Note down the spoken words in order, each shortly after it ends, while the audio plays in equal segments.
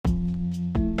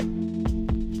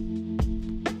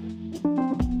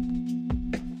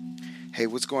Hey,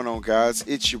 what's going on, guys?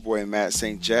 It's your boy Matt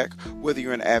St. Jack. Whether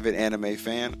you're an avid anime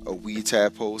fan, a wee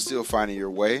tadpole still finding your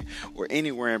way, or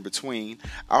anywhere in between,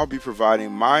 I'll be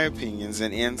providing my opinions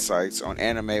and insights on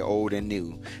anime old and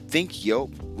new. Think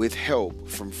Yelp with help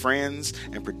from friends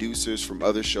and producers from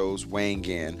other shows weighing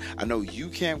in. I know you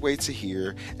can't wait to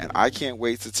hear, and I can't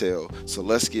wait to tell, so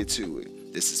let's get to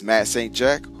it. This is Matt St.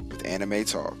 Jack with Anime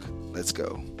Talk. Let's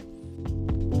go.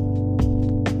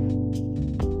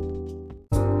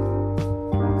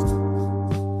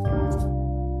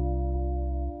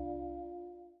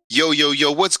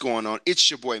 Yo, what's going on?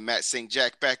 It's your boy Matt St.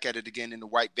 Jack back at it again in the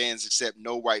white vans, except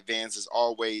no white vans as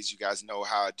always. You guys know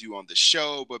how I do on the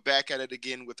show, but back at it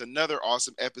again with another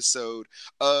awesome episode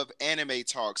of Anime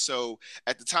Talk. So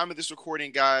at the time of this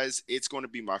recording, guys, it's going to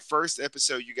be my first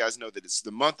episode. You guys know that it's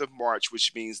the month of March,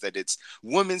 which means that it's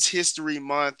Women's History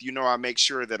Month. You know, I make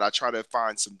sure that I try to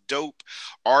find some dope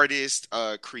artists,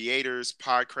 creators,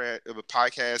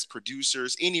 podcast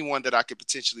producers, anyone that I could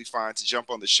potentially find to jump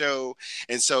on the show.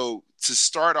 And so to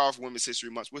start off Women's History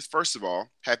Month with, first of all,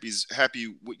 happy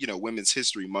Women's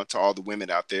History Month to all the women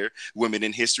out there, women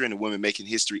in history and the women making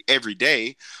history every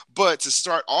day. But to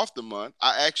start off the month,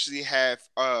 I actually have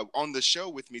on the show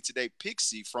with me today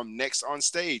Pixie from Next on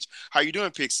Stage. How you doing,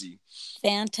 Pixie?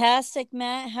 Fantastic,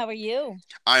 Matt. How are you?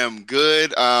 I am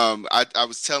good. I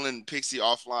was telling Pixie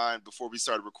offline before we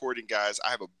started recording, guys, I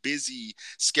have a busy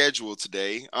schedule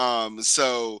today.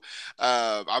 So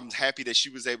I'm happy that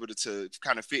she was able to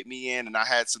kind of fit me in, and I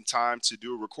had some time to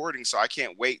do a recording. So I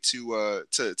can't wait to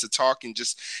talk and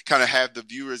just kind of have the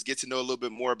viewers get to know a little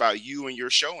bit more about you and your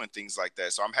show and things like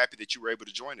that. So I'm happy that you were able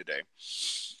to join today.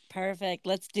 Perfect.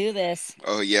 Let's do this.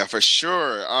 Oh yeah, for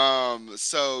sure.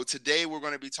 So today we're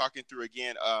going to be talking through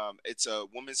again. It's a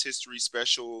Women's History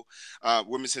special,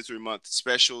 Women's History Month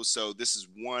special. So this is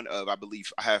one of, I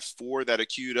believe, I have 4 that are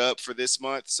queued up for this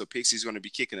month. So Pixie's going to be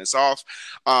kicking us off.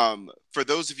 For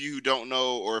those of you who don't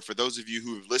know, or for those of you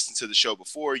who have listened to the show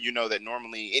before, you know that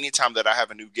normally anytime that I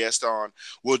have a new guest on,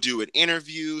 we'll do an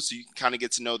interview so you can kind of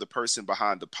get to know the person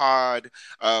behind the pod.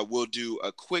 We'll do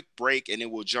a quick break and then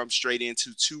we'll jump straight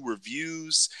into 2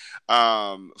 reviews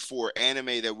for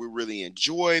anime that we really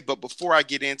enjoy. But before I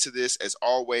get into this, as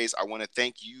always, I want to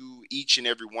thank you, each and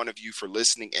every one of you, for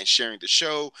listening and sharing the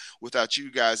show. Without you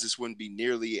guys, this wouldn't be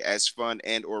nearly as fun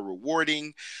and or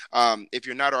rewarding. If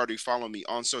you're not already following me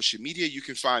on social media, you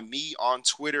can find me on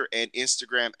Twitter and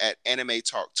Instagram at Anime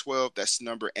Talk 12. That's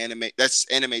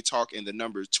Anime Talk and the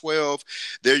number 12.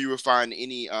 There you will find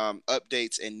any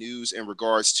updates and news in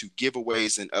regards to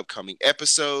giveaways and upcoming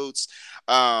episodes.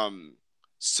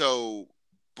 So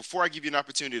before I give you an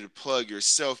opportunity to plug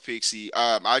yourself, Pixie,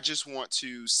 I just want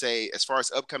to say, as far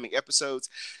as upcoming episodes,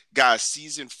 guys,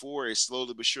 season 4 is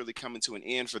slowly but surely coming to an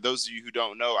end. For those of you who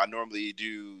don't know, I normally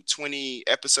do 20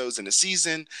 episodes in a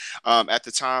season. At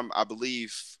the time, I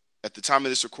believe, at the time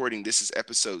of this recording, this is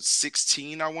episode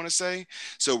 16, I want to say.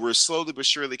 So we're slowly but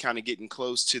surely kind of getting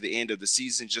close to the end of the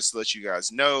season, just to let you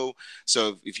guys know.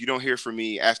 So if you don't hear from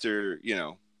me after,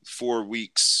 4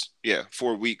 weeks,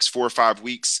 4 or 5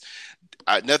 weeks,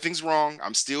 nothing's wrong.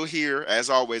 I'm still here. As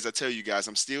always, I tell you guys,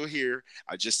 I'm still here.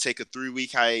 I just take a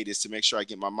 3-week hiatus to make sure I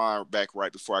get my mind back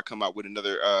right before I come out with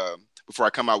another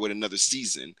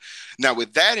season. Now,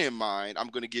 with that in mind, I'm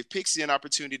going to give Pixie an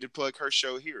opportunity to plug her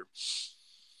show here.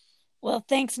 Well,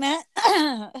 thanks, Matt.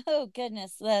 Oh,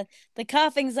 goodness. The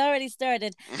coughing's already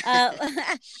started.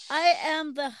 I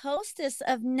am the hostess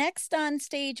of Next on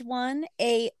Stage 1,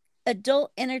 a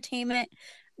adult entertainment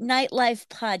nightlife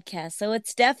podcast. So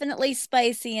it's definitely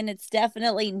spicy, and it's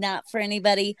definitely not for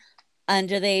anybody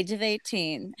under the age of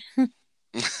 18.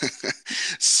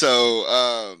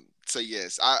 So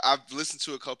yes, I've listened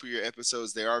to a couple of your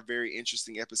episodes. They are very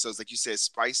interesting episodes. Like you said,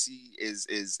 spicy is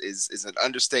an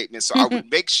understatement. So I would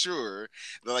make sure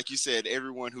that, like you said,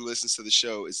 everyone who listens to the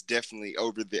show is definitely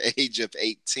over the age of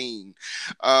 18.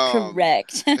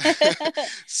 Correct.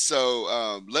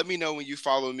 So let me know when you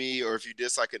follow me, or if you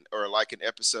dislike like an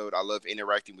episode. I love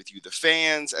interacting with you, the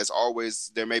fans. As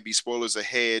always, there may be spoilers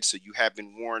ahead, so you have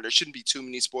been warned. There shouldn't be too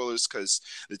many spoilers, because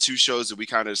the 2 shows that we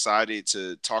kind of decided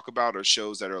to talk about are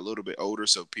shows that are a little bit older,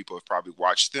 so people have probably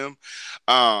watched them.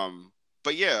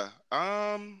 But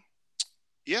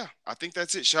I think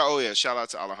that's it. Shout out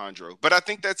to Alejandro. But I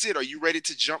think that's it. Are you ready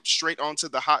to jump straight onto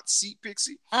the hot seat,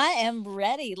 Pixie? I am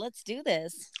ready. Let's do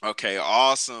this. Okay,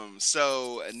 awesome.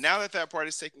 So now that part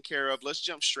is taken care of, let's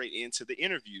jump straight into the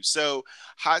interview. So,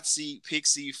 hot seat,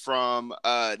 Pixie from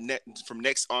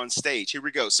Next on Stage. Here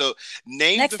we go. So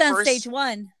name Next the on first Stage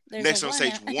 1. There's a Next on one.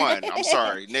 stage one. I'm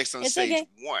sorry. Next on It's stage okay.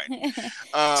 one.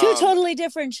 Two totally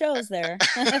different shows there.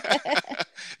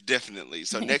 Definitely.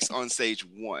 So next on stage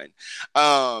one.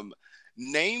 Um,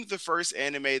 Name the first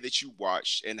anime that you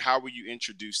watched and how were you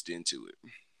introduced into it?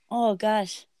 Oh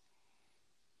gosh.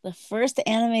 The first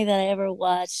anime that I ever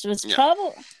watched was Yeah.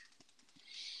 probably,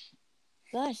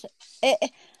 gosh,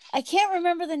 I can't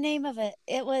remember the name of it.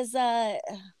 It was it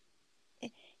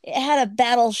had a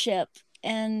battleship,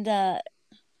 and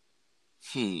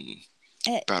Hmm.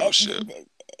 it, Battleship.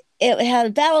 it had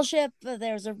a battleship.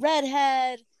 There was a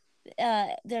redhead.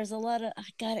 There's a lot of,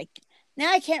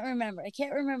 now I can't remember. I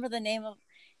can't remember the name of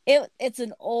it. It's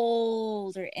an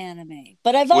older anime,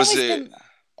 but I've Was always it been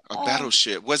a uh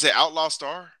battleship? Was it Outlaw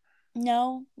Star?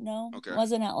 no, Okay.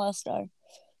 wasn't Outlaw Star.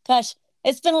 Gosh,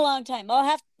 it's been a long time.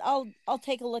 I'll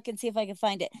take a look and see if I can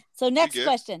find it. So You next good?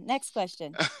 question. Next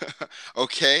question.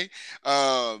 Okay.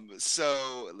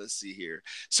 So let's see here.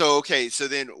 So okay, so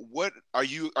then what are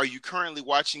you currently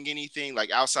watching anything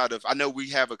like outside of, I know we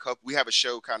have a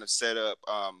show kind of set up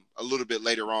a little bit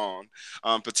later on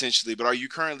potentially, but are you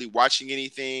currently watching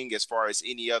anything as far as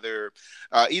any other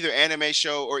either anime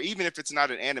show, or even if it's not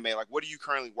an anime, like what are you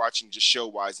currently watching just show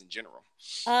wise in general?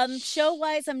 Show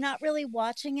wise, I'm not really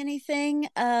watching anything.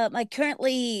 I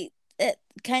currently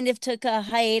kind of took a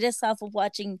hiatus off of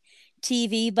watching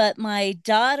TV, but my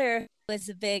daughter, who is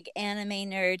a big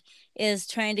anime nerd, is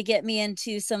trying to get me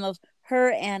into some of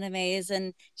her animes,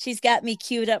 and she's got me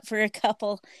queued up for a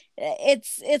couple.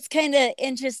 It's kind of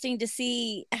interesting to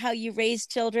see how you raise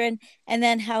children and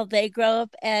then how they grow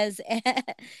up as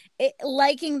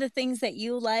liking the things that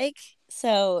you like.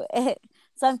 So,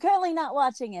 so I'm currently not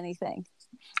watching anything.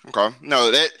 Okay.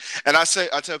 No, that, and I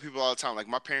tell people all the time, like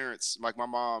my parents, like my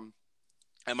mom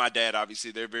and my dad, obviously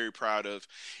they're very proud of,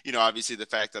 obviously the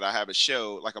fact that I have a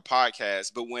show like a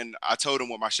podcast. But when I told them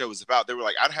what my show was about, they were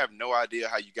like, I have no idea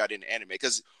how you got into anime,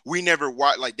 because we never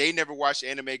watched, like they never watched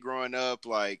anime growing up.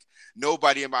 Like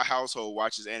nobody in my household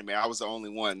watches anime. I was the only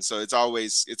one. So it's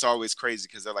always crazy,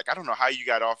 because they're like, I don't know how you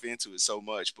got off into it so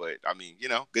much, but I mean,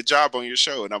 good job on your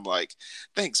show. And I'm like,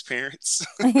 thanks, parents.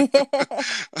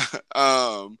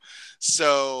 um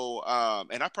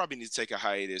and I probably need to take a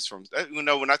hiatus from,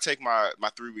 when I take my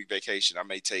 3 week vacation, I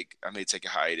may take a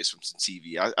hiatus from some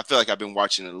TV. I feel like I've been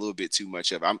watching a little bit too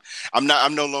much of it. I'm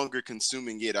no longer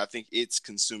consuming it. I think it's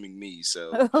consuming me.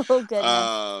 So Oh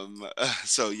goodness.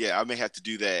 so yeah, I may have to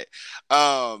do that.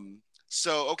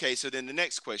 So okay, so then the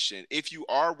next question: if you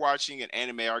are watching an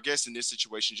anime, or I guess in this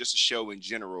situation, just a show in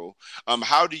general,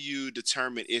 how do you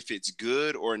determine if it's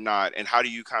good or not, and how do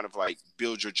you kind of like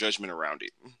build your judgment around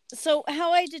it? So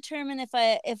how I determine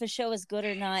if a show is good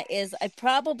or not is I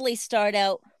probably start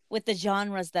out with the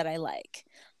genres that I like.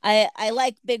 I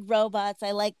like big robots.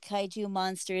 I like kaiju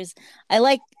monsters. I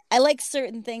like I like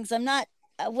certain things. I'm not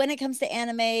when it comes to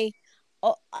anime.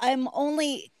 I'm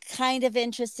only kind of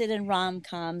interested in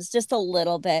rom-coms, just a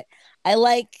little bit. I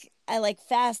like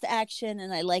fast action,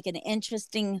 and I like an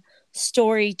interesting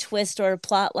story twist or a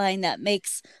plot line that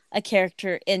makes a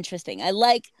character interesting. I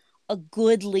like a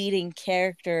good leading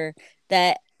character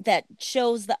that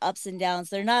shows the ups and downs.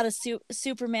 They're not a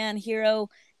Superman hero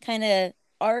kind of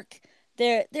arc.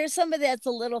 There's somebody that's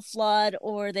a little flawed,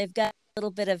 or they've got a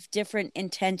little bit of different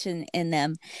intention in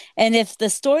them. And if the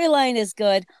storyline is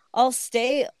good, I'll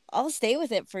stay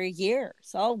with it for a year.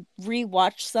 So I'll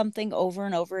rewatch something over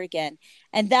and over again.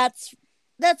 And that's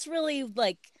really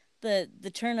like the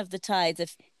turn of the tides.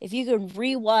 If you can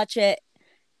rewatch it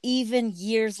even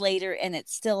years later and it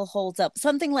still holds up.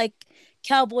 Something like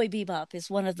Cowboy Bebop is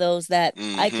one of those that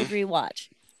I Mm-hmm. could rewatch.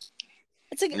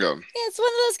 Yeah, Yeah. it's one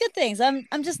of those good things.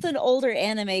 I'm just an older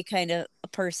anime kind of a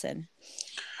person.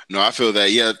 No, I feel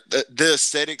that. Yeah, the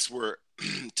aesthetics were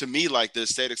to me like the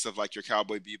aesthetics of like your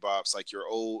Cowboy Bebops, like your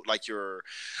old, like Yu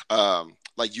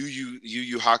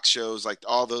Hawk shows, like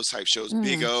all those type shows.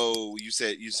 Big Mm. O, you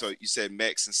said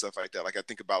Mex and stuff like that. Like I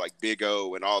think about like Big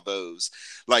O and all those.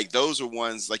 Like those are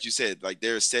ones, like you said, like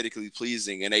they're aesthetically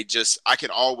pleasing, and I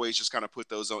can always just kind of put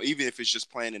those on, even if it's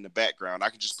just playing in the background. I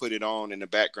can just put it on in the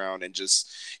background and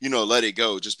just let it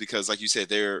go, just because like you said,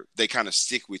 they kind of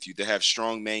stick with you. They have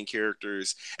strong main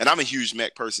characters, and I'm a huge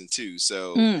mech person too.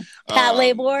 So, Pat um,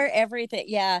 Labor, everything.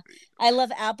 Yeah. I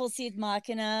love Appleseed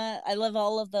Machina. I love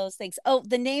all of those things. Oh,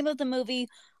 the name of the movie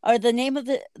or the name of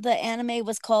the anime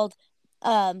was called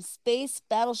Space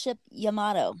Battleship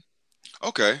Yamato.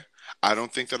 okay, I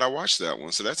don't think that I watched that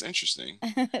one, so that's interesting.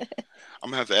 I'm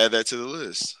gonna have to add that to the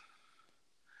list.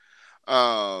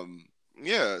 Um,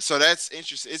 Yeah, so that's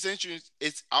interesting. It's interesting.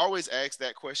 It's I always ask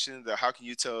that question: that how can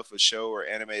you tell if a show or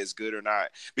anime is good or not?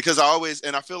 Because I always,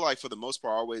 and I feel like for the most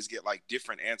part, I always get like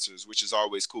different answers, which is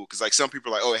always cool. Because like some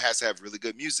people are like, oh, it has to have really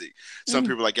good music. Some Mm.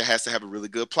 people are like it has to have a really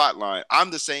good plot line.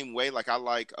 I'm the same way. Like I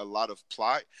like a lot of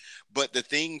plot, but the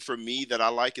thing for me that I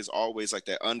like is always like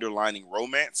that underlining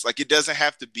romance. Like it doesn't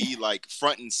have to be like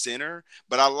front and center,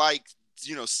 but I like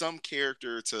some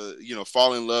character to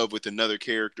fall in love with another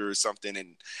character or something,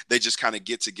 and they just kind of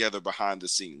get together behind the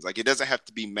scenes. Like it doesn't have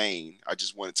to be main. I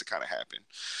just want it to kind of happen.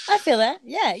 I feel that.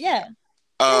 Yeah, yeah.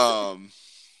 There's um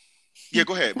yeah,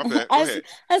 go ahead, my bad, I go was, ahead.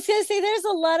 I was gonna say there's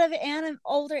a lot of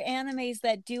older animes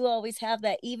that do always have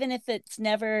that, even if it's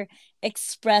never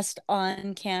expressed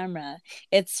on camera.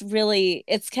 It's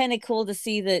kind of cool to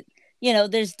see that,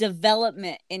 there's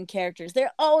development in characters.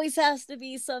 There always has to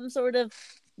be some sort of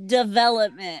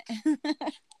development.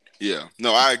 Yeah,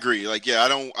 no, I agree. Like, yeah, I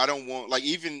don't want like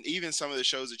even some of the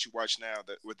shows that you watch now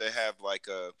that where they have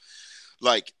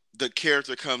like the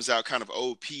character comes out kind of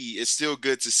OP, it's still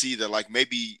good to see that like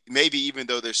maybe even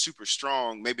though they're super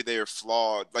strong, maybe they are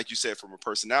flawed, like you said, from a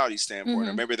personality standpoint,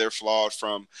 or Hmm. maybe they're flawed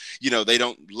from, they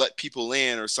don't let people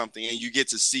in or something, and you get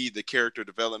to see the character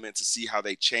development to see how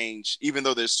they change. Even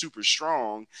though they're super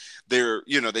strong,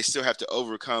 they still have to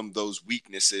overcome those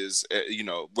weaknesses,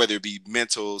 whether it be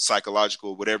mental,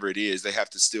 psychological, whatever it is, they have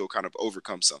to still kind of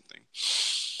overcome something.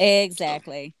 So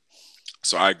Exactly.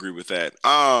 so I agree with that.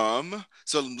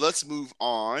 So let's move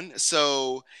on.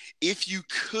 So if you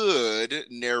could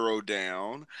narrow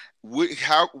down,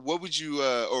 what would you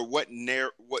or what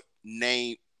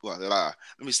name? Well, let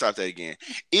me start that again.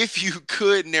 If you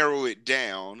could narrow it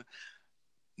down,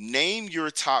 name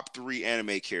your top three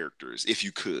anime characters. If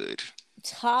you could.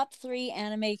 Top three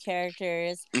anime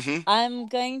characters. Hmm. I'm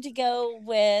going to go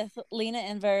with Lena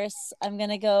Inverse. I'm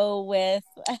gonna go with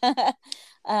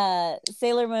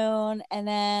Sailor Moon, and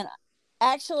then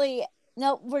actually,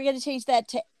 no, we're gonna change that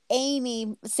to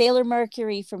Amy, Sailor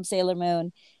Mercury from Sailor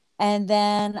Moon, and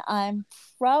then I'm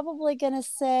probably gonna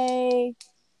say,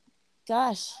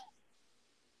 gosh,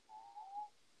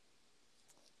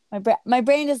 my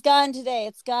brain is gone today.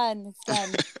 It's gone. It's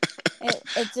gone.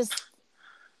 It just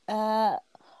uh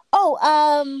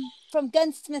Oh, from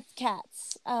Gunsmith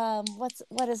Cats.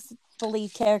 What is the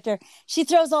lead character? She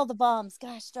throws all the bombs.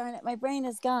 Gosh darn it, my brain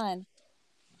is gone.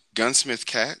 Gunsmith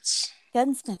Cats.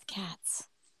 Gunsmith Cats.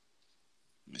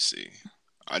 Let me see.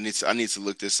 I need to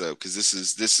look this up because this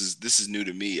is new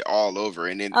to me all over,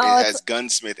 and then it Oh, has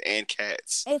Gunsmith and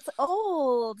Cats. it's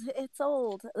old. It's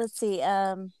old. Let's see.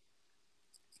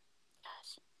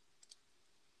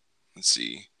 Let's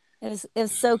see. It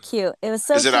was so cute. It was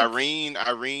so Is it cute.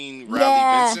 Irene Riley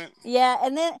Yeah, Vincent? yeah,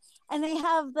 and they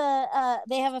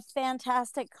have a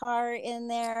fantastic car in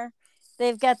there.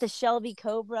 They've got the Shelby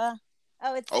Cobra.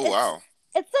 Oh, Oh wow.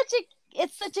 it's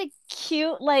such a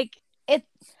cute, like, it.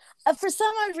 For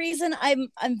some odd reason,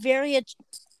 I'm very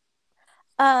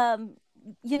um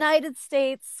United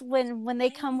States when they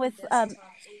come with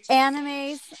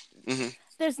animes. Hmm.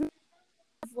 There's no,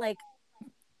 like,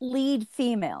 lead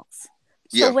females.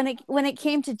 So Yeah. when it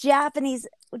came to Japanese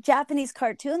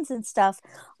cartoons and stuff,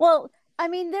 well, I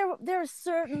mean, there are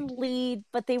certain lead,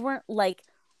 but they weren't like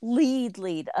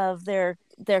lead of their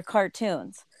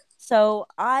cartoons. So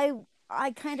I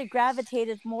kind of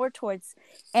gravitated more towards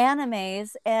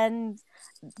animes, and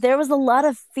there was a lot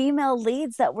of female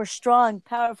leads that were strong,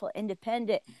 powerful,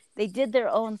 independent. They did their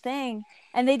own thing,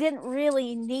 and they didn't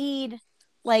really need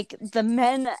like the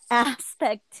men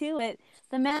aspect to it.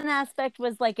 The men aspect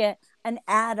was like an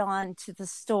add-on to the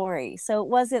story. So it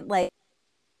wasn't like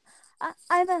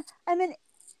I'm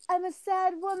a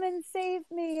sad woman, save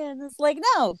me. And it's like,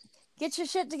 no, get your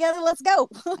shit together, let's go.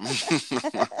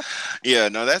 Yeah,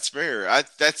 no, that's fair.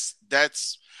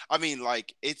 That's I mean,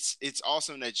 like it's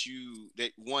awesome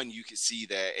that one you can see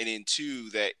that, and then two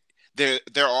that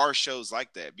there are shows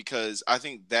like that, because I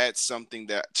think that's something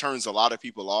that turns a lot of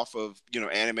people off of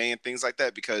anime and things like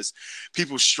that, because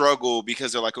people struggle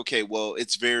because they're like, okay, well,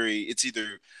 it's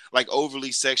either like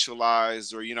overly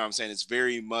sexualized, or what I'm saying, it's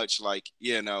very much like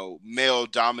male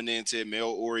dominated,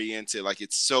 male oriented, like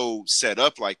it's so set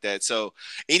up like that. So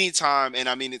anytime, and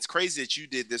I mean, it's crazy that you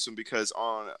did this one, because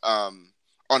on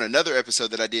another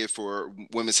episode that I did for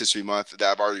Women's History Month that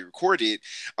I've already recorded,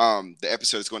 the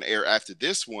episode is going to air after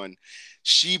this one.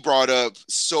 She brought up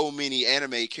so many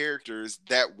anime characters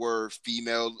that were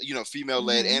female, female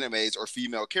led Mm-hmm. animes or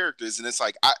female characters, and it's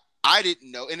like I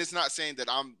didn't know, and it's not saying that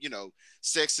I'm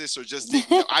sexist or just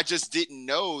didn't know. I just didn't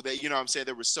know that I'm saying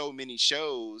there were so many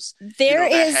shows there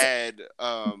that is had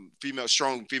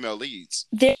strong female leads.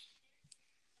 there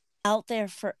out there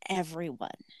for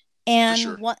everyone. For And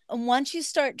sure. once you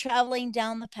start traveling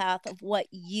down the path of what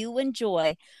you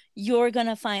enjoy, you're going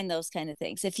to find those kind of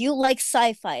things. If you like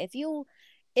sci-fi,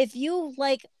 if you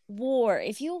like war,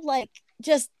 if you like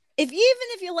just if even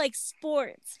if you like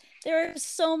sports, there are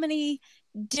so many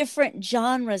different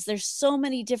genres. There's so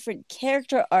many different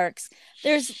character arcs.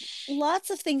 There's lots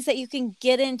of things that you can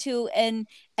get into and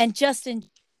just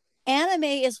anime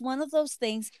is one of those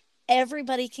things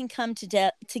everybody can come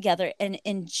together and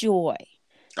enjoy.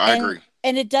 I and agree.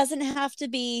 and it doesn't have to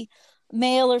be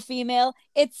male or female.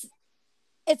 It's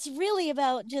really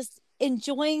about just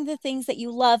enjoying the things that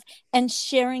you love and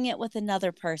sharing it with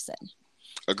another person.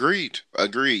 Agreed.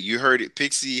 Agreed. You heard it.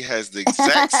 Pixie has the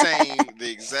exact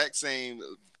same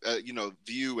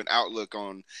view and outlook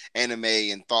on anime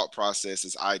and thought process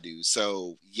as I do.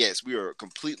 So yes, we are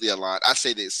completely aligned. I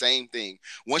say the same thing.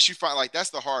 Once you find, like,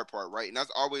 that's the hard part, right? And I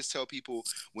always tell people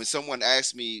when someone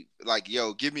asks me like,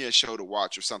 "Yo, give me a show to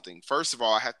watch or something." First of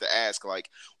all, I have to ask, like,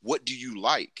 what do you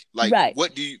like? Like, Right.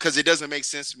 what do you? Because it doesn't make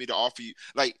sense to me to offer you,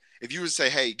 like, if you would say,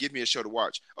 "Hey, give me a show to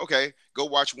watch," okay, go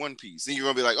watch One Piece. Then you're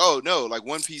gonna be like, "Oh no, like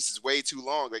One Piece is way too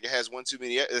long. Like it has one too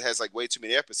many. It has like way too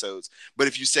many episodes." But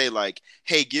if you say like,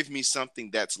 "Hey, give me something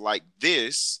that's like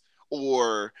this,"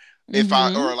 or if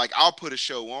I Mm-hmm. or like I'll put a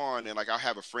show on and like I'll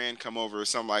have a friend come over or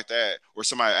something like that, or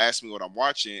somebody ask me what I'm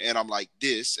watching and I'm like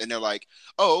this, and they're like,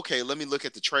 "Oh, okay, let me look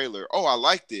at the trailer. Oh, I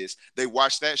like this." They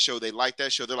watch that show, they like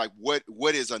that show. They're like,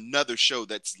 "What is another show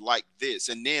that's like this?"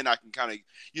 And then I can kind of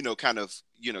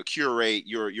curate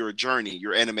your journey,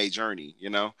 your anime journey.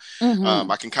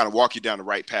 Mm-hmm. I can kind of walk you down the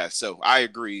right path. So I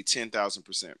agree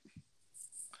 10,000%.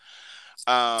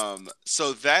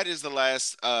 So that's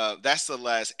the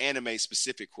last anime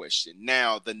specific question.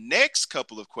 Now the next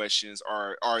couple of questions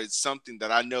are something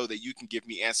that I know that you can give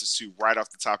me answers to right off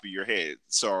the top of your head.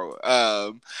 So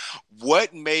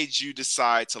what made you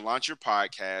decide to launch your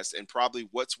podcast, and probably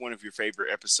what's one of your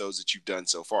favorite episodes that you've done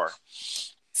so far?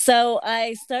 So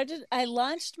I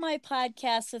launched my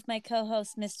podcast with my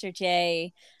co-host Mr.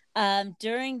 J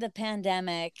during the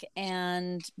pandemic,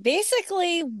 and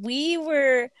basically we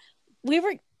were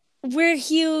we're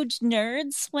huge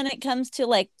nerds when it comes to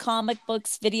like comic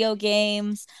books, video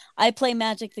games. I play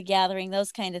Magic the Gathering,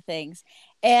 those kind of things.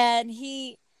 And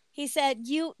he said,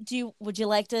 would you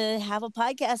like to have a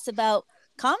podcast about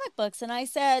comic books?" And I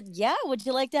said, "Yeah, would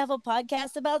you like to have a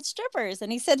podcast about strippers?"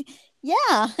 And he said,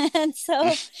 "Yeah." And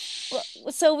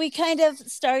so we kind of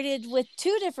started with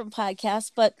two different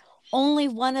podcasts, but only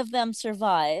one of them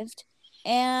survived.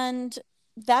 And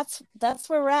that's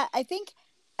where we're at. I think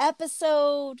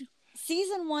episode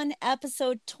season 1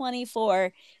 episode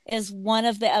 24 is one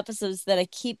of the episodes that I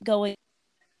keep going,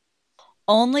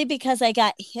 only because I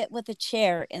got hit with a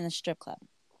chair in the strip club.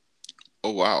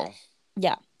 Oh wow.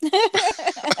 Yeah.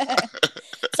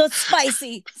 So it's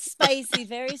spicy,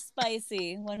 very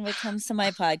spicy when it comes to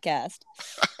my podcast.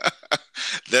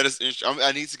 That is interesting.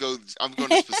 I need to go. I'm going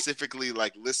to specifically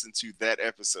like listen to that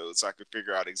episode so I can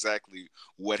figure out exactly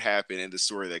what happened and the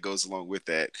story that goes along with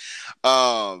that.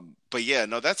 But yeah,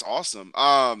 no, that's awesome.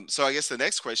 So I guess the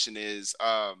next question is,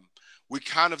 we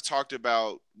kind of talked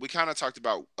about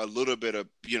a little bit of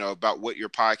about what your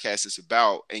podcast is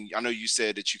about, and I know you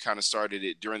said that you kind of started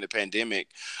it during the pandemic.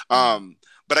 Mhm.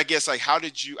 But I guess like how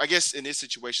did you? I guess in this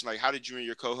situation, like how did you and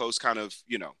your co-host kind of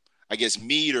I guess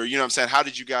meet, or what I'm saying, how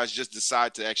did you guys just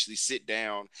decide to actually sit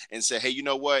down and say, hey, you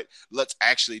know what, let's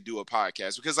actually do a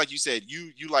podcast? Because like you said,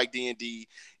 you like D&D,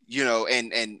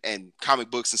 and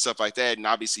comic books and stuff like that, and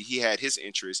obviously he had his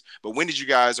interest. But when did you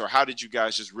guys, or how did you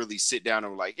guys just really sit down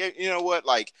and like, hey, you know what,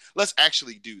 like let's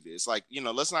actually do this, like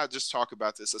let's not just talk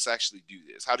about this, let's actually do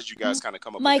this? How did you guys kind of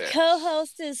come up with My that?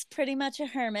 co-host is pretty much a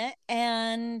hermit,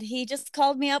 and he just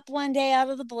called me up one day out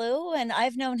of the blue, and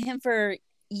I've known him for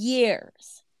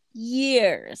years.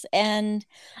 And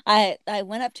I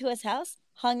went up to his house,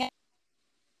 hung out.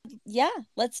 Yeah,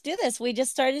 let's do this. We just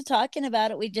started talking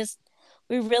about it. We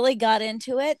really got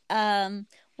into it.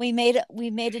 We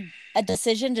made a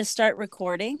decision to start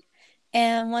recording,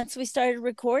 and once we started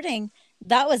recording,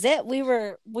 that was it. We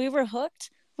were hooked.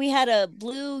 We had a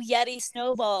blue Yeti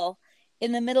snowball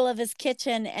in the middle of his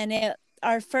kitchen, and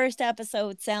our first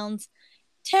episode sounds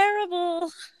terrible.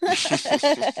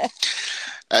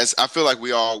 As I feel like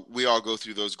we all go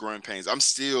through those growing pains. I'm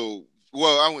still,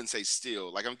 well, I wouldn't say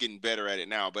still, like I'm getting better at it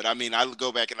now, but I mean, I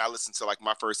go back and I listen to like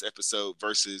my first episode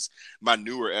versus my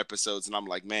newer episodes, and I'm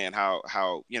like, man, how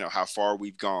how far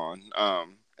we've gone.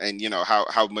 And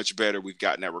how much better we've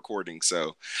gotten at recording.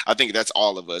 So I think that's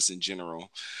all of us in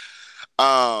general.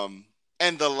 Um,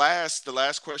 and the last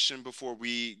question before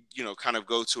we kind of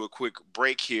go to a quick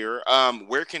break here.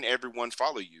 Where can everyone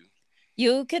follow you?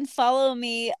 You can follow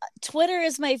me. Twitter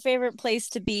is my favorite place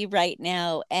to be right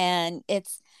now, and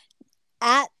it's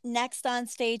at Next on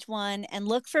Stage One, and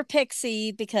look for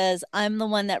Pixie because I'm the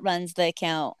one that runs the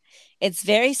account. It's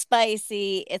very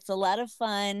spicy, it's a lot of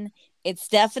fun. It's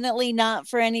definitely not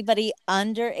for anybody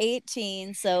under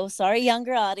 18. So sorry,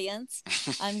 younger audience.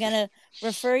 I'm going to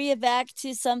refer you back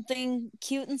to something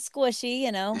cute and squishy,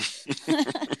 you know.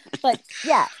 But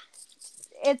yeah,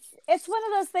 it's one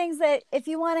of those things that if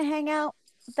you want to hang out,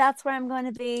 that's where I'm going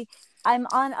to be. I'm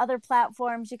on other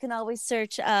platforms. You can always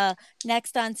search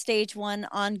Next on Stage One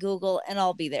on Google, and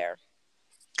I'll be there.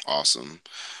 Awesome.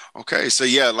 Okay, so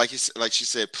yeah, like she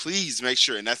said, please make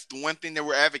sure, and that's the one thing that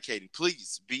we're advocating.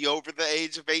 Please be over the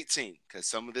age of 18 because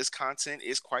some of this content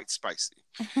is quite spicy.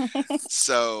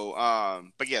 So,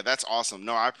 but yeah, that's awesome.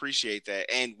 No, I appreciate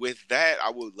that. And with that,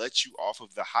 I will let you off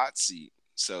of the hot seat.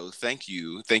 So thank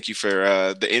you for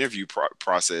the interview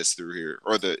process through here,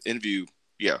 or the interview,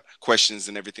 yeah, questions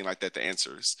and everything like that, the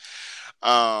answers.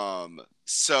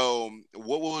 So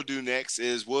what we'll do next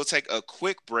is we'll take a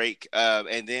quick break,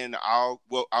 and then I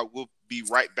will be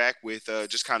right back with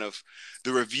just kind of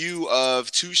the review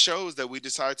of two shows that we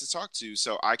decided to talk to.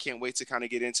 So I can't wait to kind of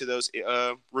get into those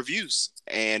reviews.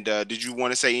 And did you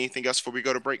want to say anything else before we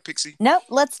go to break, Pixie? Nope,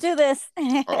 let's do this.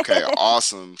 Okay,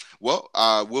 awesome. Well,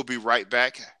 we'll be right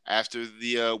back after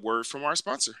the word from our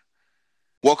sponsor.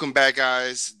 Welcome back,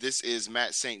 guys. This is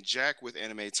Matt St. Jack with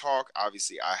Anime Talk.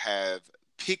 Obviously, I have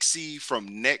Pixie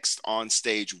from Next on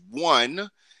Stage One.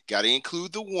 Got to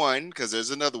include the one because there's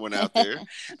another one out there.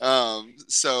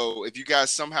 So if you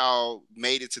guys somehow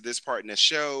made it to this part in the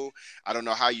show, I don't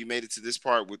know how you made it to this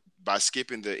part by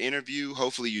skipping the interview.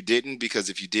 Hopefully you didn't, because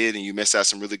if you did and you missed out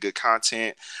some really good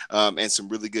content and some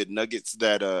really good nuggets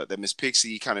that Miss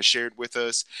Pixie kind of shared with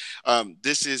us.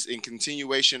 This is in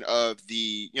continuation of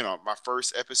my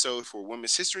first episode for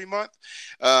Women's History Month.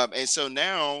 And so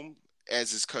now,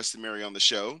 as is customary on the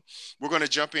show, we're going to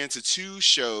jump into two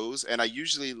shows, and I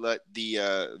usually let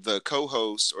the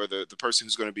co-host or the person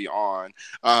who's going to be on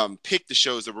pick the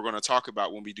shows that we're going to talk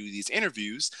about when we do these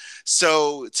interviews.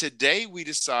 So today we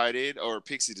decided, or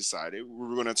Pixie decided, we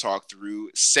were going to talk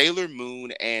through Sailor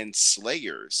Moon and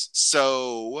Slayers.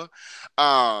 So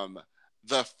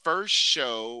the first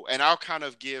show, and I'll kind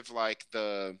of give like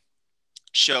the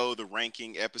show, the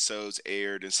ranking, episodes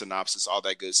aired, and synopsis, all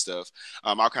that good stuff.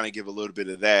 I'll kind of give a little bit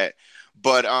of that,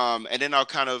 but and then I'll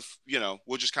kind of,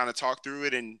 we'll just kind of talk through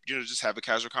it and just have a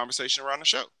casual conversation around the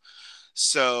show.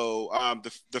 So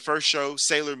the first show,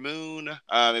 Sailor Moon,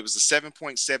 it was a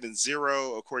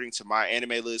 7.70 according to my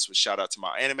anime list, which shout out to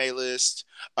my anime list.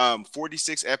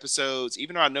 46 episodes,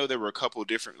 even though I know there were a couple of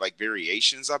different like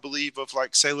variations, I believe, of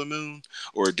like Sailor Moon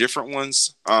or different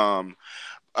ones.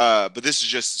 But this is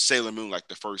just Sailor Moon, like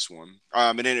the first one.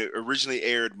 And then it originally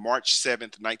aired March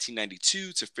 7th,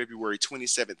 1992 to February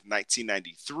 27th,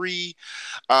 1993.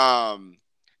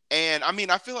 And I mean,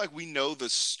 I feel like we know the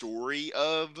story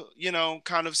of,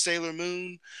 kind of Sailor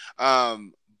Moon.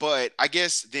 But I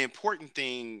guess the important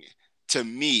thing to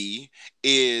me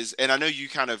is, and I know you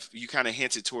kind of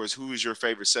hinted towards who is your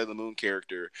favorite Sailor Moon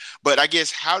character, but I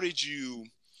guess how did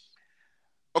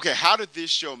this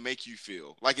show make you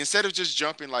feel? Like, instead of just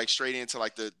jumping like straight into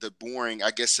like the boring,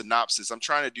 I guess, synopsis, I'm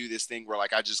trying to do this thing where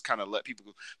like I just kind of let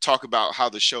people talk about how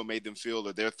the show made them feel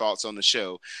or their thoughts on the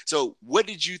show. So what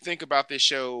did you think about this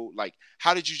show? Like,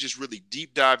 how did you just really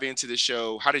deep dive into the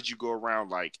show? How did you go around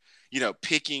like,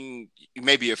 picking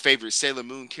maybe a favorite Sailor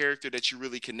Moon character that you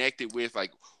really connected with?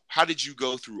 Like, how did you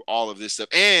go through all of this stuff?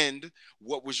 And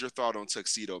what was your thought on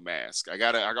Tuxedo Mask? I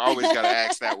always gotta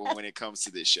ask that one when it comes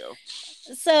to this show.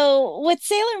 So with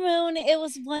Sailor Moon, it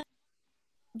was one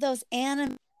of those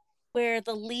anime where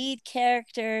the lead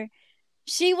character,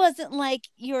 she wasn't like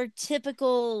your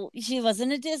typical, she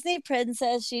wasn't a Disney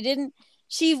princess.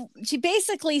 She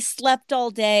basically slept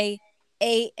all day,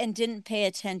 ate, and didn't pay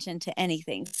attention to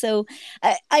anything. So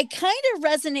I kind of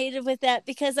resonated with that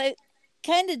because I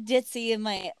kind of ditzy in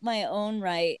my own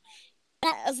right.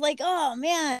 I was like, oh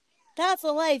man, that's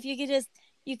a life. You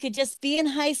could just be in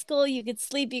high school, you could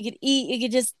sleep, you could eat,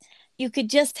 you could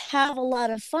just have a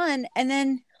lot of fun. And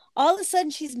then all of a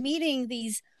sudden she's meeting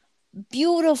these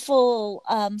beautiful,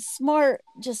 smart,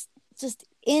 just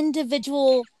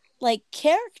individual like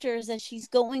characters as she's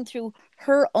going through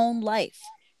her own life.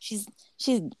 She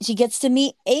gets to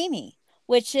meet Amy,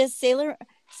 which is Sailor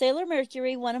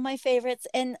Mercury, one of my favorites.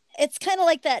 And it's kind of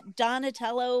like that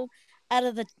Donatello out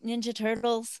of the Ninja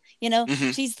Turtles.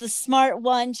 Mm-hmm. She's the smart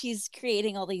one. She's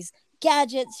creating all these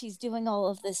gadgets. She's doing all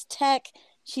of this tech.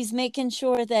 She's making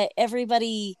sure that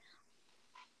everybody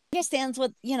understands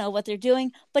what they're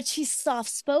doing, but she's soft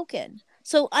spoken.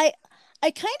 So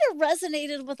I kind of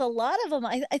resonated with a lot of them.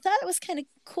 I thought it was kind of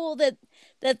cool that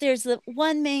there's the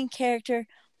one main character,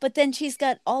 but then she's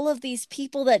got all of these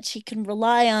people that she can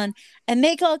rely on and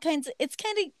make all kinds of, it's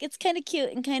kind of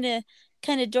cute and kind of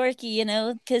dorky, you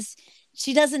know, because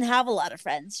she doesn't have a lot of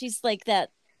friends. She's like that,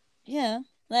 yeah,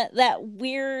 that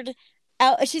weird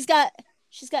out. She's got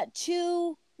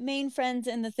two main friends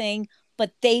in the thing,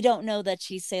 but they don't know that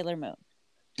she's Sailor Moon.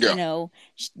 Yeah. You know,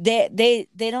 they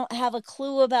don't have a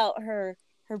clue about her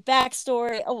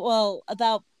backstory, well,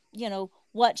 about, you know,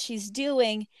 what she's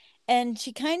doing. And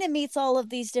she kind of meets all of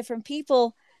these different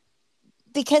people,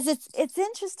 because it's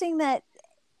interesting that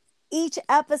each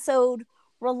episode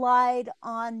relied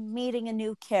on meeting a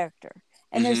new character,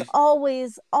 and there's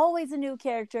Mm-hmm. always a new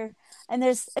character. And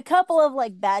there's a couple of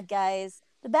like bad guys.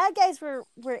 The bad guys were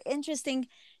interesting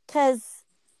because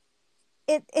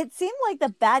it seemed like the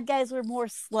bad guys were more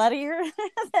sluttier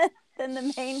than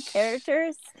the main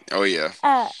characters. Oh yeah.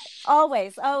 Uh,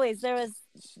 always there was,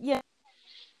 you know,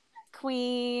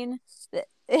 Queen. It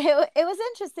was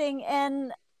interesting,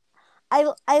 and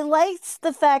I liked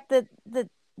the fact that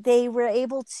they were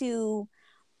able to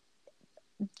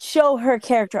show her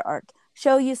character arc,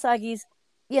 show Usagi's,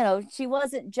 you know, she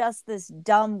wasn't just this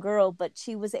dumb girl, but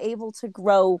she was able to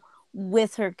grow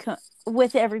with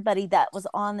with everybody that was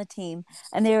on the team,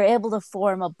 and they were able to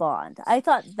form a bond. I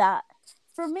thought that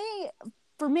for me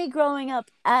for me growing up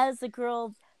as a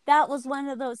girl, that was one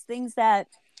of those things that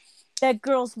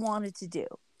girls wanted to do.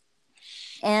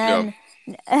 Yeah.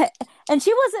 And and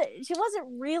she wasn't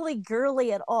really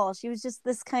girly at all. She was just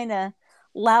this kind of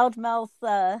loudmouth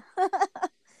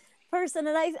person,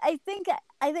 and I think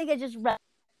I just read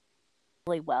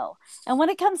really well. And when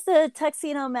it comes to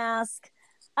Tuxedo Mask,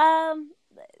 um,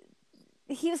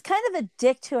 he was kind of a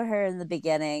dick to her in the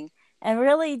beginning, and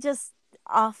really just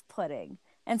off-putting.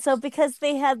 And so because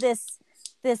they had this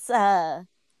this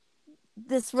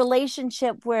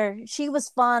relationship where she was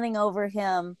fawning over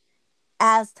him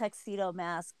as Tuxedo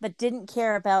Mask, but didn't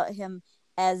care about him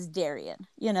as Darien.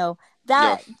 You know,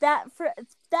 Yeah. that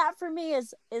for me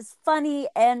is funny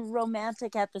and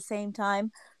romantic at the same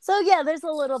time. So yeah, there's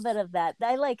a little bit of that.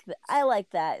 I like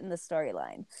that in the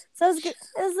storyline. So it's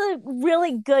a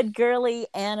really good girly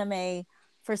anime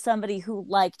for somebody who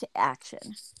liked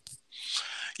action.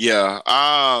 Yeah.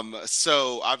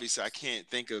 So obviously I can't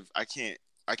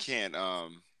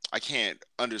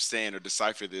understand or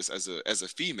decipher this as a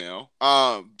female.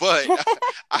 But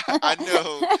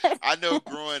I know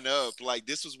growing up, like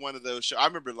this was one of those shows. I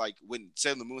remember like when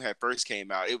Sailor Moon had first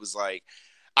came out, it was like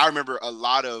I remember a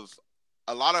lot of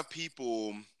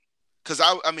people, because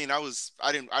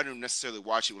I didn't necessarily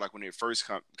watch it like when it first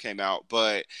came out,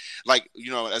 but like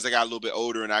as I got a little bit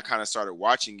older and I kind of started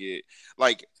watching it,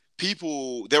 like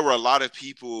there were a lot of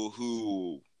people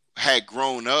who had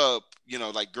grown up,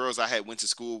 like girls I had went to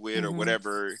school with or Mm-hmm.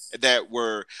 whatever, that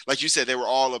were like you said, they were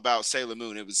all about Sailor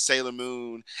Moon. It was Sailor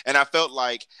Moon, and I felt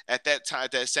like at that time,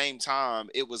 at that same time,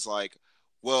 it was like,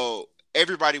 well,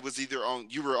 everybody was either on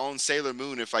you were on Sailor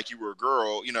Moon if like you were a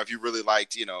girl, if you really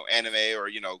liked anime or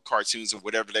cartoons or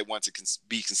whatever they want to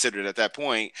be considered at that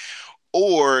point,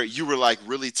 or you were like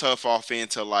really tough off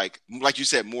into like you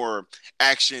said, more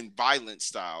action violent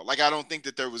style. Like I don't think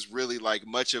that there was really like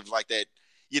much of like that,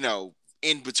 you know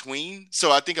in between.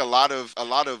 So I think a lot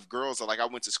of girls that like I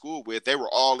went to school with, they were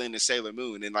all into Sailor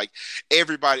Moon, and like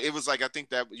everybody, it was like I think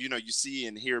that you see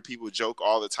and hear people joke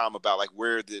all the time about like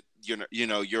where the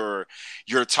your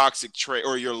toxic trait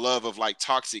or your love of like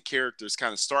toxic characters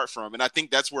kind of start from. And I think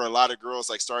that's where a lot of girls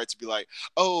like started to be like,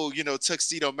 oh,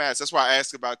 Tuxedo Mask. That's why I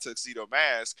asked about Tuxedo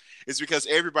Mask, is because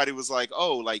everybody was like,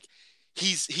 oh, like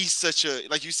he's such a,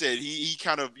 like you said, he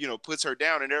kind of puts her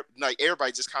down, and like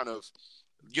everybody just kind of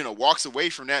walks away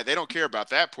from that. They don't care about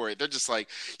that part. They're just like,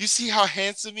 you see how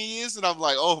handsome he is, and I'm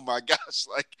like, oh my gosh,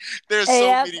 like there's so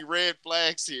Yep. many red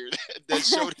flags here that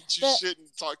show that you the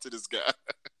shouldn't talk to this guy.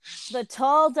 the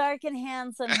tall, dark, and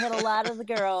handsome hit a lot of the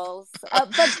girls.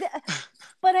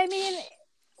 But I mean,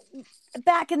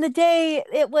 back in the day,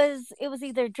 it was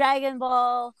either Dragon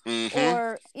Ball, Mm-hmm.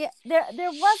 or yeah, there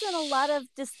wasn't a lot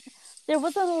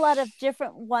of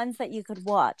different ones that you could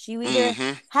watch. You either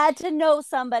Mm-hmm. had to know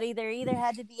somebody. There either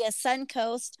had to be a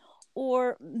Suncoast,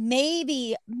 or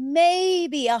maybe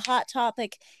a Hot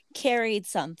Topic carried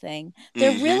something.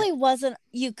 There Mm-hmm. really wasn't.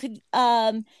 You could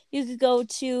go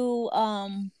to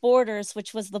Borders,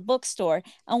 which was the bookstore,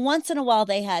 and once in a while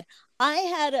they had. I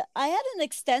had an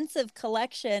extensive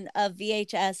collection of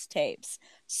VHS tapes.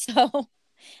 So,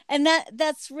 and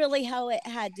that's really how it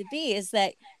had to be, is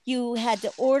that you had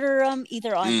to order them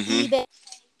either on Mm-hmm. eBay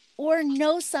or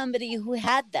know somebody who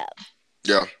had them.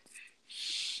 Yeah.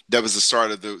 that was the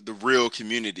start of the real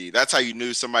community. That's how you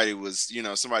knew somebody was,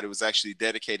 somebody was actually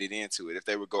dedicated into it. If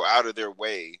they would go out of their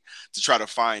way to try to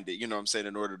find it, you know what I'm saying,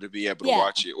 in order to be able to Yeah.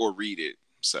 watch it or read it.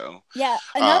 So, Yeah,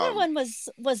 another one was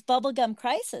Bubblegum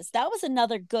Crisis. That was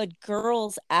another good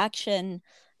girls action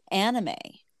anime.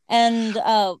 And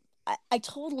I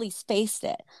totally spaced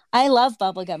it. I love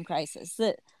Bubblegum Crisis.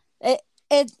 It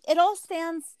all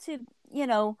stands to, you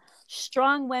know,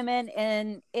 strong women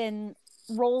in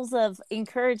roles of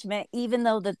encouragement, even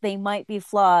though that they might be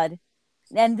flawed,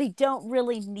 and they don't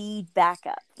really need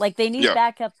backup. Like they need yeah.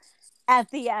 backup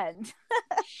at the end.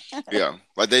 Yeah,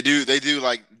 like they do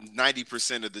like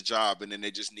 90% of the job, and then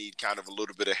they just need kind of a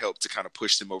little bit of help to kind of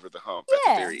push them over the hump at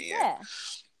the Yeah, very end. yeah.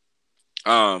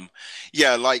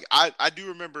 Yeah, like I do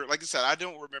remember, like I said, I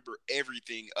don't remember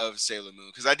everything of Sailor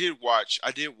Moon because I did watch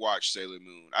Sailor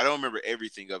Moon. I don't remember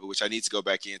everything of it, which I need to go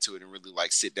back into it and really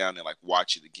like sit down and like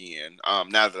watch it again.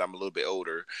 Now that I'm a little bit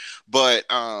older, but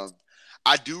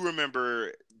I do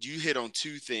remember you hit on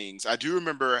two things. I do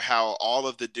remember how all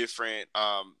of the different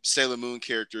Sailor Moon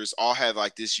characters all had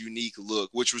like this unique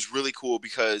look, which was really cool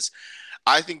because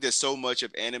I think that so much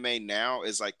of anime now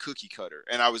is like cookie cutter.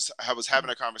 And I was having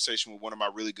a conversation with one of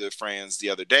my really good friends the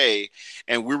other day,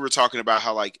 and we were talking about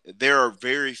how like there are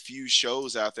very few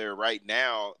shows out there right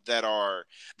now that are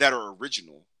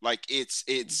original. Like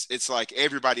it's like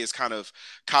everybody is kind of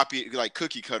copy like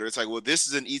cookie cutter. It's like, well, this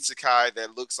is an isekai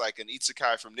that looks like an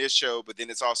isekai from this show, but then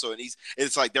it's also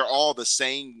it's like they're all the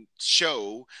same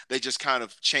show. They just kind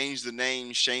of change the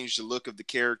name, change the look of the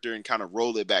character, and kind of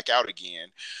roll it back out again.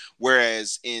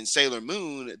 Whereas in Sailor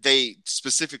Moon, they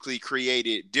specifically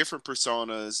created different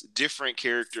personas, different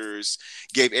characters,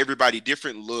 gave everybody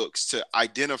different looks to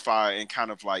identify and kind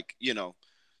of like,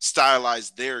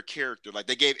 stylize their character. Like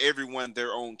they gave everyone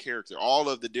their own character. All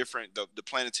of the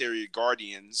planetary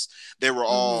guardians, they were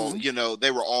all, Mm-hmm. they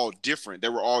were all different. They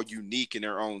were all unique in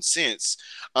their own sense.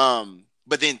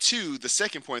 But then two, the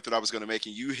second point that I was going to make,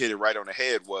 and you hit it right on the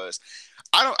head, was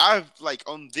I've like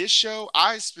on this show,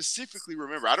 I specifically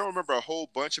remember, I don't remember a whole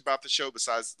bunch about the show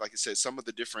besides, like I said, some of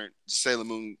the different Sailor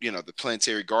Moon, the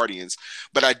planetary guardians,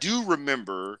 but I do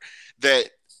remember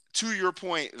that, to your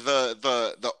point,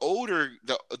 the older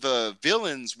the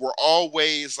villains were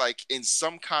always like in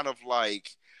some kind of like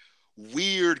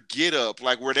weird get up,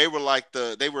 like where they were like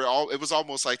they were all, it was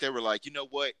almost like they were like, you know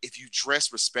what, if you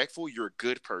dress respectful, you're a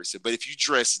good person, but if you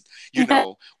dress,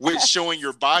 with showing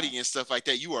your body and stuff like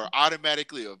that, you are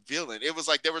automatically a villain. It was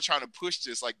like they were trying to push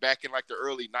this like back in like the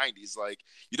early 90s, like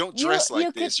you don't you dress you like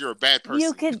could this, you're a bad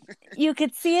you person. could you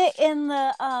could see it in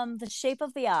the shape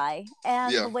of the eye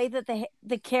and Yeah, the way that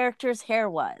the character's hair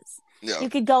was. yeah, You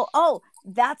could go, oh,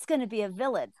 that's going to be a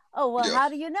villain. Oh, well, yeah, how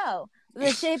do you know?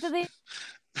 The shape of the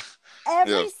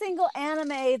yeah, Every single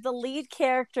anime, the lead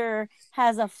character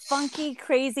has a funky,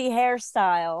 crazy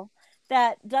hairstyle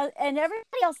that does, and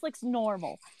everybody else looks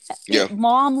normal. yeah,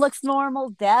 Mom looks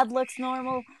normal, dad looks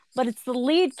normal, but it's the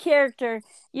lead character.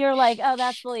 You're like, oh,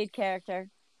 that's the lead character.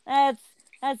 That's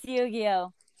that's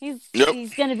Yu-Gi-Oh. yep,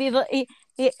 He's gonna be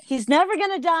he's never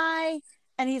gonna die,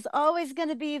 and he's always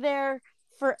gonna be there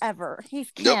forever.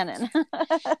 He's yep. canon.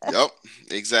 Yep,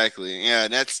 exactly. Yeah,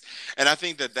 and I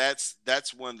think that's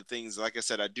one of the things. Like I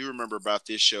said, I do remember about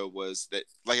this show was that,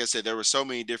 like I said, there were so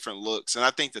many different looks, and I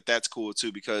think that that's cool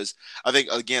too because I think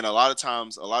again a lot of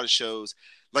times a lot of shows,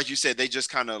 like you said, they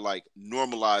just kind of like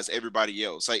normalize everybody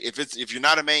else. Like if you're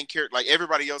not a main character, like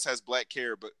everybody else has black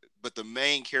hair, but the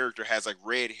main character has like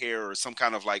red hair or some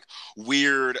kind of like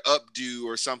weird updo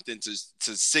or something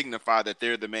to signify that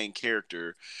they're the main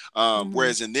character. Mm-hmm.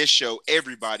 Whereas in this show,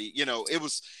 everybody, it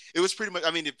was pretty much.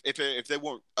 I mean, if they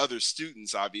weren't other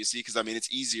students, obviously, because I mean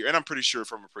it's easier, and I'm pretty sure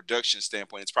from a production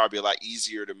standpoint, it's probably a lot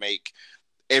easier to make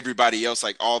everybody else,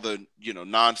 like all the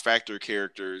non-factor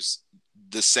characters,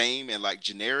 the same and like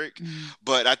generic. Mm-hmm.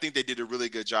 But I think they did a really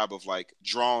good job of like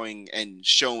drawing and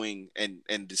showing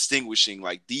and distinguishing,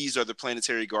 like these are the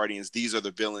planetary guardians, these are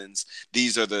the villains,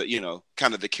 these are the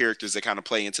kind of the characters that kind of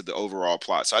play into the overall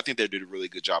plot. So I think they did a really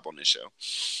good job on this show.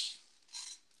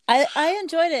 I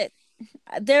enjoyed it.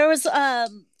 There was I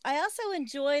also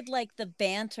enjoyed like the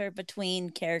banter between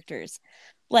characters.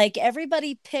 Like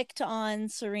everybody picked on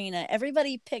Serena,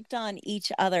 everybody picked on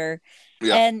each other,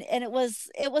 Yeah, and it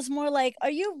was more like,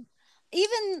 are you,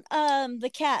 even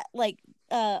the cat, like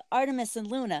Artemis and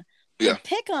Luna yeah, would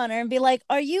pick on her and be like,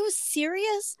 are you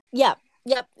serious? Yeah,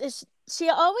 yep. She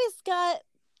always got,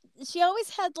 she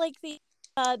always had like the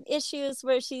issues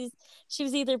where she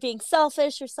was either being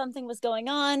selfish or something was going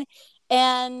on,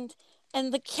 and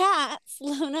and the cats,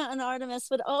 Luna and Artemis,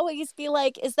 would always be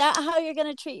like, is that how you're going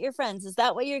to treat your friends? Is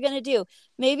that what you're going to do?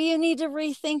 Maybe you need to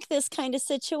rethink this kind of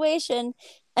situation.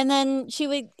 And then she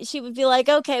would be like,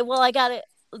 okay, well, I got it.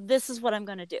 This is what I'm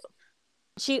going to do.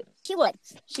 She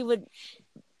would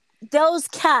those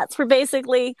cats were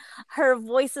basically her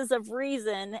voices of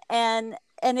reason, and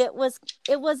it was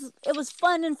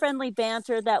fun and friendly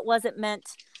banter that wasn't meant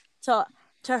to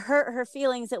hurt her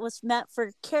feelings. It was meant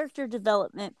for character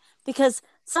development, because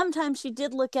sometimes she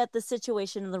did look at the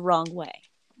situation in the wrong way.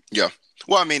 Yeah.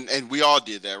 Well, I mean, and we all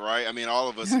did that, right? I mean, all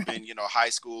of us have been, high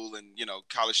school and,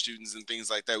 college students and things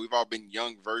like that. We've all been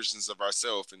young versions of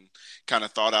ourselves and kind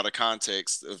of thought out of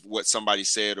context of what somebody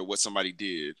said or what somebody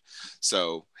did.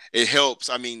 So it helps.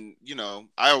 I mean,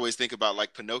 I always think about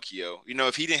like Pinocchio.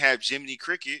 If he didn't have Jiminy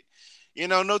Cricket,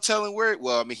 no telling where.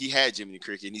 Well, I mean, he had Jiminy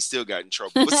Cricket and he still got in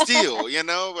trouble, but still,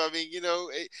 I mean,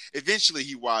 eventually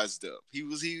he wised up. He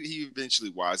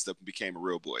eventually wised up and became a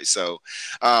real boy. So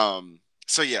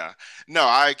yeah, no,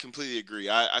 I completely agree.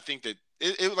 I think that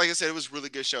it, like I said, it was a really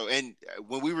good show. And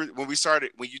when we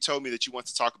started, when you told me that you want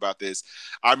to talk about this,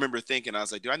 I remember thinking, I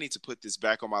was like, do I need to put this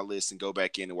back on my list and go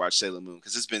back in and watch Sailor Moon?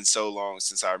 Because it's been so long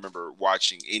since I remember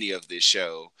watching any of this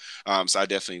show. So I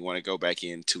definitely want to go back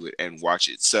into it and watch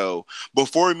it. So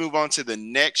before we move on to the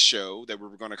next show that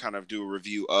we're going to kind of do a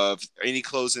review of, any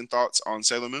closing thoughts on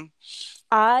Sailor Moon?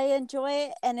 I enjoy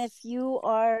it, and if you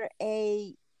are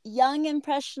a young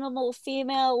impressionable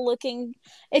female looking,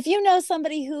 if you know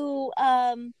somebody who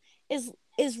is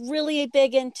really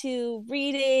big into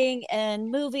reading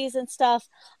and movies and stuff,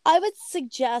 I would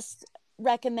suggest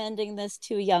recommending this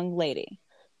to a young lady,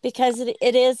 because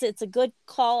it's a good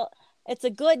call. It's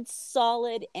a good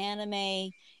solid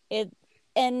anime. It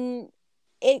and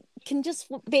it can just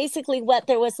basically wet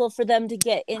their whistle for them to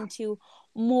get into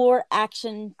more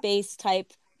action based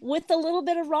type with a little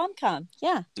bit of rom-com.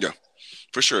 Yeah. Yeah,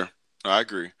 for sure. I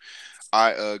agree.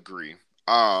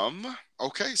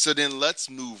 Okay, so then let's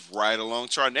move right along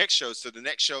to our next show. So the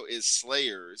next show is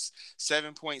Slayers,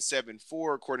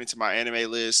 7.74 according to my anime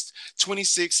list,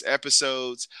 26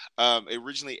 episodes. It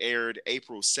originally aired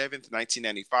April 7th,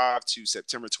 1995 to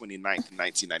September 29th,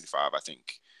 1995, I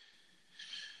think.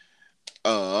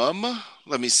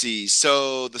 Let me see.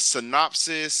 So the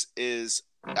synopsis is,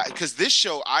 because this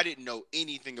show I didn't know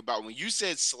anything about. When you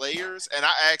said Slayers, and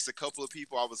I asked a couple of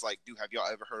people, I was like, "Dude, have y'all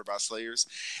ever heard about Slayers?"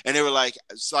 And they were like,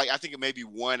 "It's like I think maybe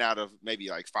one out of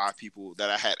maybe like five people that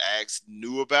I had asked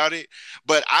knew about it,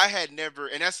 but I had never."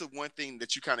 And that's the one thing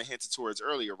that you kind of hinted towards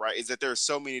earlier, right? Is that there are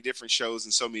so many different shows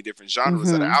and so many different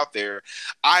genres that are out there.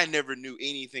 I never knew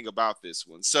anything about this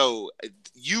one, so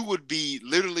you would be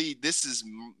literally. This is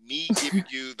me giving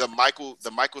you the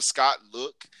Michael Scott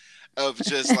look of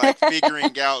just like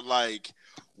figuring out like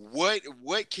what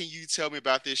can you tell me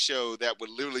about this show that would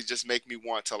literally just make me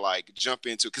want to like jump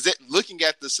into it? Because looking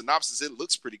at the synopsis, it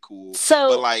looks pretty cool. So,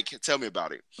 but like, tell me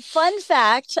about it. fun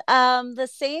fact: the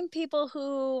same people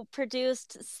who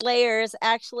produced Slayers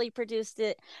actually produced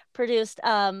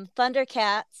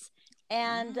Thundercats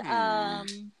and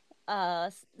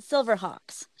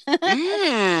Silverhawks. So it's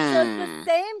the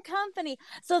same company.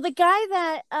 So the guy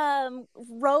that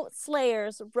wrote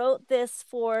Slayers wrote this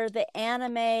for the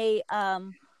anime,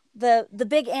 the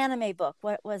big anime book.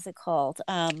 What was it called?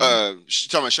 Talking about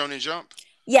Shonen Jump.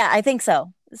 Yeah, I think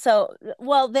so. So,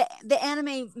 well, the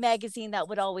anime magazine that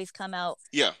would always come out.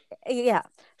 Yeah. Yeah.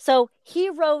 So he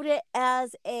wrote it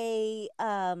as a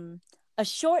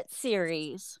short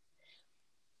series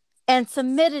and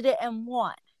submitted it and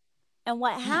won. And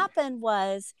what happened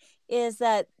is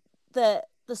that the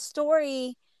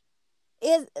story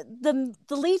is the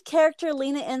lead character,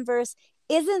 Lena Inverse,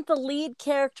 isn't the lead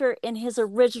character in his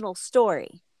original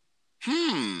story.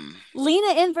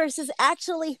 Lena Inverse is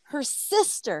actually her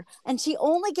sister, and she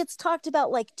only gets talked about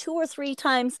like 2 or 3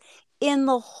 times in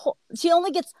the whole. She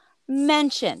only gets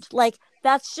mentioned like,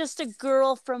 that's just a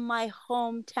girl from my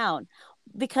hometown.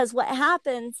 Because what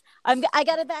happens, I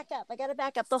gotta back up.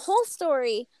 The whole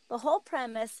story, the whole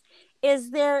premise is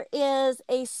there is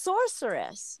a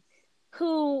sorceress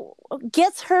who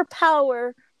gets her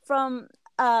power from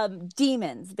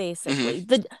demons, basically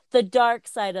the dark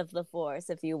side of the force,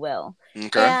 if you will.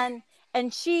 Okay.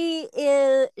 And she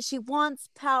wants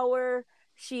power.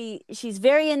 She's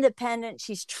very independent.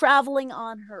 She's traveling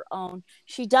on her own.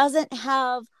 She doesn't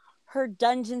have her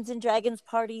Dungeons and Dragons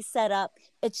party set up.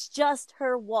 It's just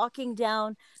her walking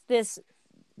down this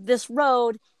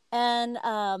road, and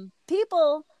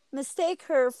people mistake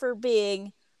her for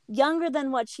being younger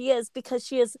than what she is, because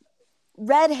she has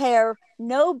red hair,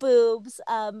 no boobs,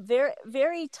 very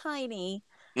very tiny,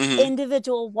 Mm-hmm.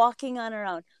 individual walking on her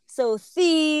own. So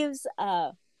thieves,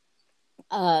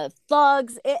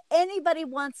 thugs, anybody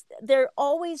wants, they're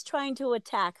always trying to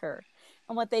attack her.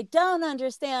 And what they don't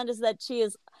understand is that she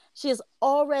is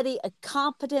already a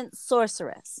competent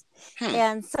sorceress. Hmm.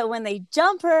 And so when they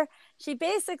jump her, she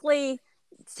basically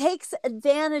takes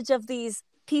advantage of these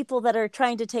people that are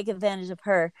trying to take advantage of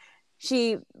her.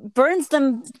 She burns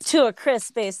them to a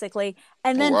crisp, basically,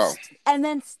 and Oh,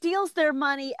 then wow. steals their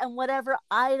money and whatever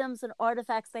items and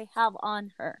artifacts they have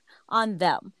on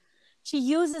them. She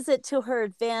uses it to her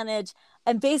advantage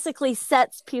and basically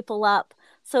sets people up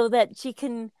so that she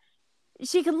can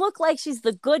look like she's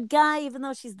the good guy even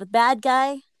though she's the bad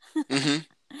guy. Mm-hmm.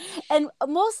 And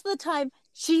most of the time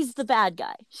she's the bad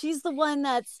guy. She's the one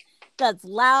that's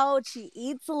loud. She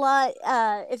eats a lot.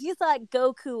 If you thought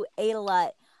Goku ate a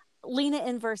lot, Lena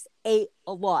Inverse ate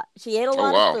a lot. She ate a Oh, lot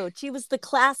of wow. food. She was the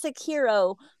classic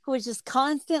hero who was just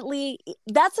constantly.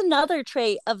 That's another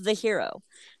trait of the hero.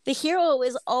 The hero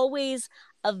is always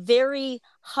a very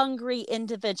hungry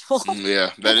individual.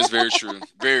 Yeah, that is very true.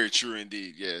 Very true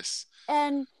indeed. Yes.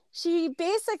 And she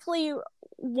basically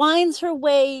winds her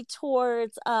way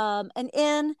towards an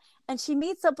inn, and she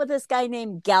meets up with this guy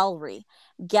named Gallery.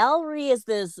 Gallery is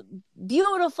this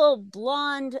beautiful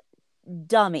blonde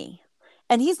dummy,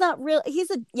 and he's not real. He's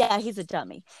a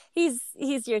dummy. He's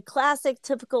your classic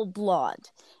typical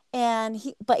blonde, and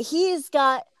he's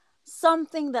got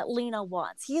something that Lena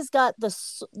wants. He's got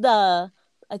the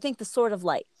I think the Sword of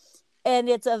Light, and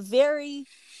it's a very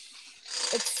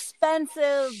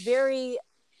expensive, very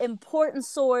important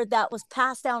sword that was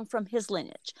passed down from his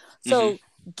lineage. Mm-hmm. So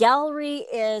Gallery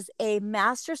is a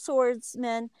master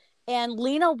swordsman, and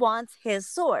Lena wants his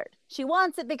sword. She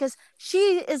wants it because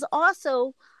she is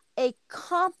also a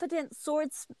competent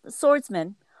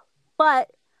swordsman, but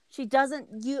she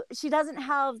doesn't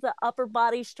have the upper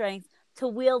body strength to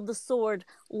wield the sword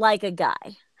like a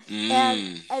guy. and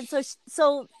Mm. and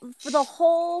so for the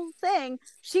whole thing,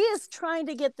 she is trying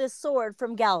to get this sword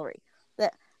from Gallery.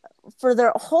 That For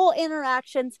their whole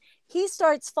interactions, he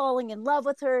starts falling in love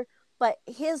with her, but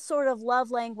his sort of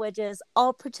love language is,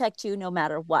 I'll protect you no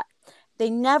matter what. They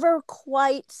never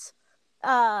quite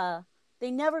uh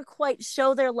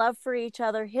show their love for each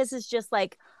other. His is just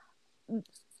like,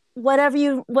 whatever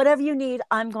you need,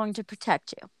 I'm going to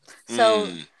protect you. So,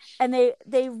 Mm. and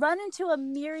they run into a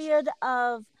myriad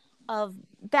of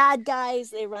bad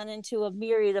guys. They run into a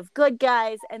myriad of good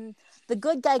guys, and the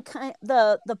good guy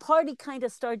the party kind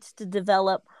of starts to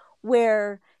develop,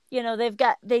 where they've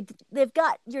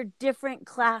got your different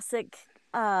classic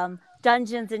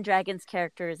Dungeons and Dragons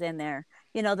characters in there.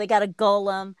 They got a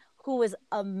golem who is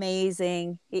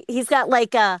amazing. He's got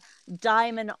like a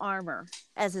diamond armor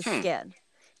as his Hmm. skin,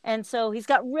 and so he's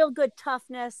got real good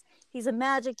toughness. He's a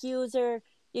magic user.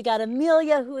 You got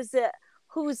Amelia,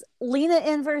 who's Lena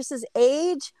Inverse's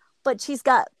age, but she's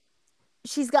got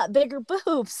bigger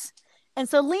boobs. And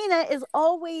so Lena is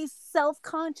always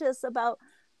self-conscious about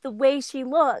the way she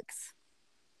looks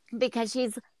because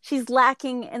she's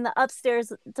lacking in the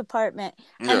upstairs department.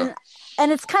 Yeah.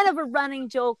 And it's kind of a running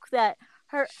joke that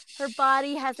her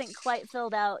body hasn't quite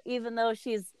filled out, even though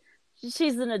she's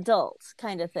an adult,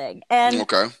 kind of thing.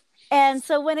 Okay. And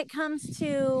so when it comes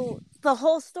to the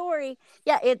whole story,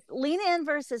 yeah, Lena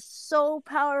Inverse is so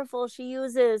powerful. She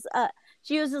uses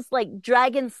like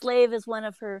Dragon Slave as one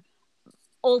of her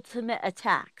ultimate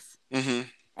attacks. Mm-hmm.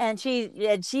 And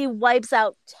she wipes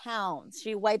out towns.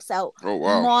 She wipes out Oh,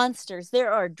 wow. monsters.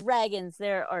 There are dragons,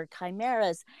 there are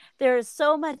chimeras. There's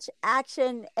so much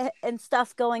action and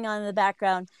stuff going on in the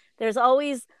background. There's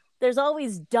always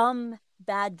dumb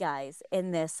bad guys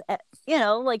in this.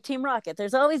 Like Team Rocket.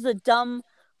 There's always the dumb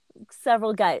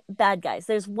bad guys.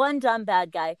 There's one dumb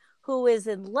bad guy who is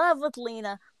in love with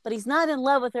Lena, but he's not in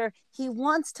love with her. He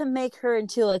wants to make her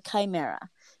into a chimera.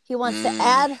 He wants to Mm.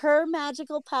 add her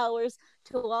magical powers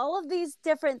to all of these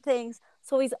different things.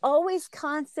 So he's always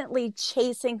constantly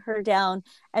chasing her down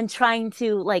and trying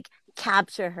to like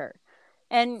capture her.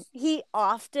 And he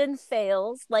often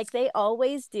fails, like they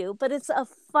always do, but it's a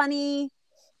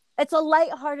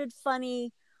lighthearted,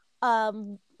 funny,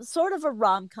 sort of a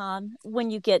rom-com when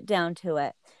you get down to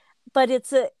it. But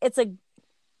it's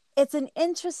an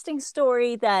interesting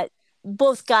story that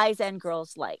both guys and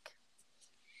girls like.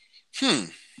 Hmm.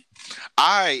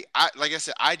 I like I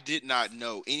said, I did not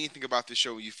know anything about this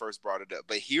show when you first brought it up,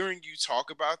 but hearing you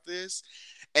talk about this,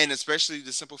 and especially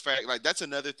the simple fact, like that's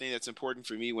another thing that's important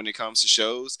for me when it comes to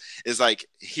shows, is like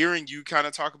hearing you kind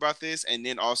of talk about this, and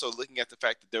then also looking at the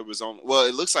fact that there was on, well,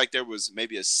 it looks like there was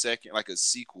maybe a second, like a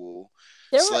sequel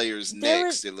There were Slayers there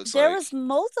was next, it looks there like. was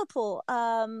multiple.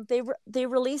 They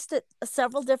released it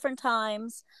several different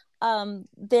times.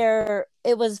 There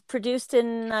it was produced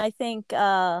in, I think,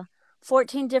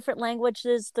 14 different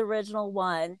languages, the original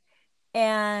one,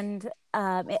 and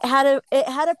it had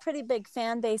a pretty big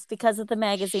fan base because of the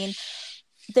magazine.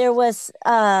 There was,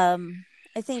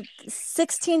 I think,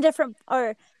 16 different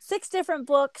or 6 different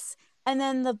books, and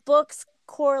then the books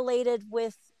correlated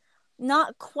with,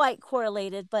 not quite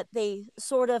correlated, but they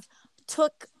sort of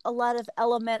took a lot of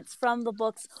elements from the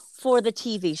books for the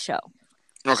TV show.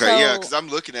 Okay, yeah, So because I'm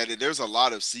looking at it. There's a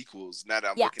lot of sequels now that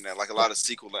I'm looking at, yes, like a lot of yes,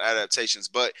 sequel adaptations.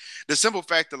 But the simple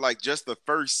fact that like just the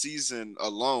first season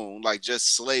alone, like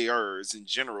just Slayers in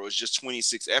general, is just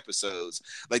 26 episodes.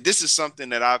 Like this is something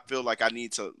that I feel like I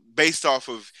need to, based off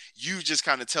of you just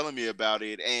kind of telling me about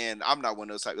it. And I'm not one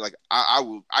of those type. Like I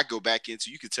go back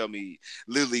into. You could tell me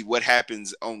literally what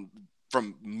happens on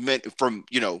from minute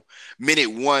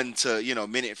one to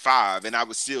minute five, and I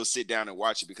would still sit down and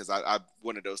watch it because I'm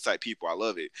one of those type people. I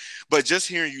love it. But just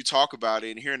hearing you talk about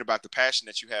it and hearing about the passion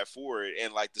that you have for it,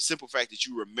 and like the simple fact that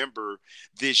you remember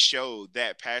this show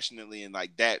that passionately and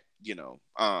like that,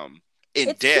 in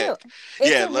it's cute. depth,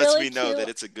 It's yeah, a it lets really me know cute. that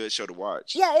it's a good show to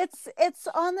watch. Yeah, it's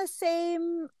on the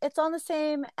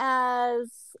same as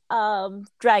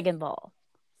Dragon Ball.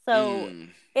 So Mm,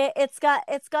 it's got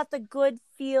the good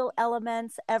feel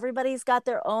elements. Everybody's got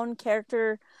their own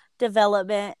character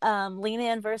development. Lena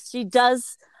Inverse, she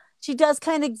does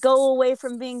kind of go away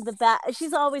from being the bad.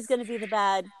 She's always going to be the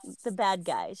bad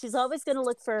guy. She's always going to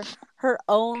look for her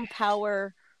own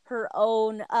power, her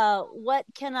own, what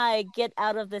can I get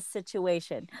out of this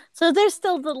situation. So there's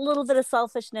still a little bit of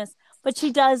selfishness, but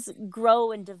she does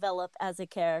grow and develop as a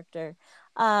character.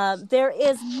 There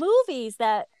is movies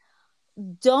that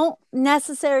don't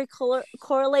necessarily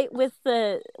correlate with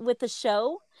the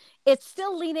show. It's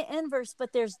still Lena Inverse,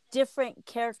 but there's different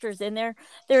characters in there.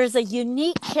 There is a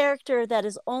unique character that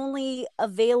is only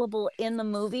available in the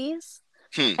movies,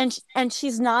 hmm. and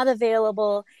she's not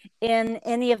available in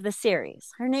any of the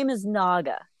series. Her name is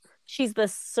Naga. She's the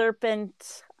serpent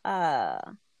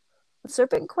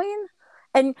queen.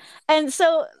 And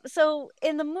so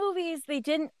in the movies, they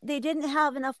didn't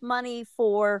have enough money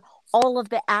for all of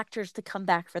the actors to come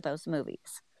back for those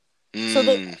movies. So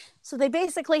they Mm, so they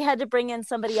basically had to bring in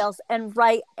somebody else and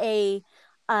write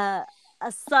uh,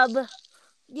 a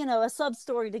sub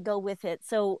story to go with it.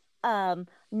 So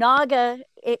Naga,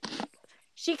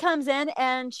 she comes in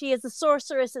and she is a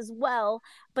sorceress as well,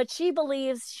 but she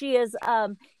believes she is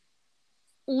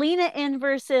Lena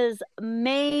Inverse's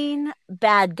main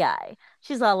bad guy.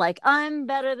 She's all like, "I'm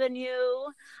better than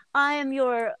you. I am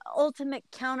your ultimate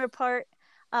counterpart."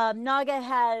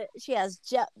 She has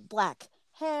jet black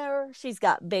hair. She's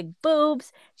got big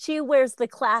boobs. She wears the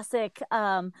classic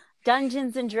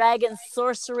Dungeons and Dragons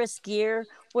sorceress gear,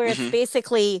 where it's hmm.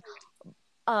 basically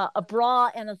a bra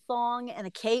and a thong and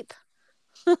a cape.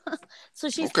 So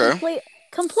she's Okay.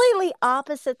 completely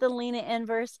opposite the Lena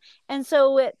Inverse, and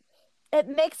so it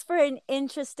makes for an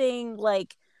interesting,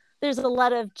 like, there's a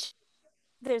lot of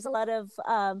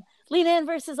Lena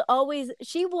Inverse is always,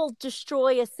 she will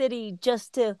destroy a city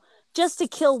just to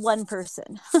kill one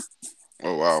person.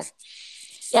 Oh wow.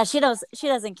 Yeah, she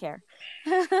doesn't care.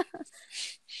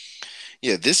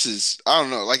 Yeah, this is, I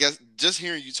don't know. Like just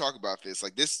hearing you talk about this,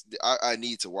 like this, I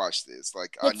need to watch this.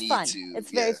 Like I It's need fun. to.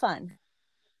 It's very Yeah. fun.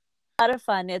 A lot of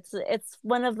fun. It's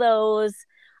one of those,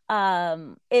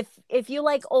 if you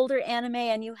like older anime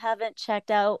and you haven't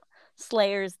checked out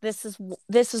Slayers, this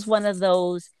is one of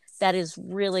those that is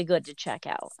really good to check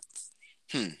out.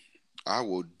 Hmm. I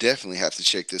will definitely have to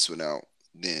check this one out.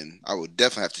 Then I will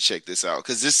definitely have to check this out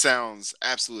because this sounds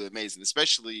absolutely amazing.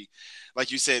 Especially,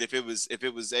 like you said, if it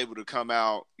was able to come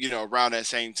out, around that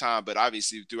same time. But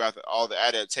obviously, throughout all the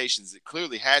adaptations, it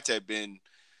clearly had to have been,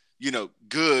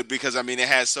 good because I mean, it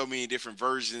has so many different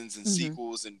versions and Mm-hmm.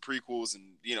 sequels and prequels and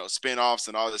spin-offs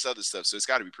and all this other stuff. So it's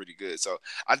got to be pretty good. So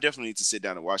I definitely need to sit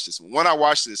down and watch this one. When I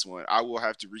watch this one, I will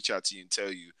have to reach out to you and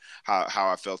tell you how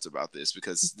I felt about this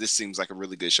because this seems like a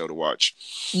really good show to watch.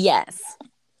 Yes.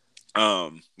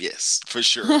 Yes, for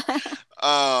sure.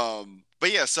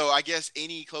 But yeah, so I guess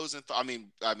any closing I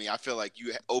mean, I feel like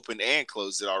you opened and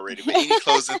closed it already, but any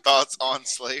closing thoughts on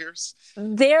Slayers?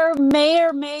 There may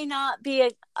or may not be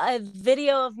a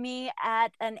video of me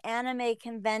at an anime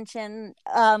convention,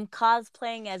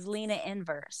 cosplaying as Lena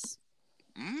Inverse.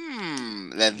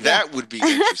 Then Yeah. that would be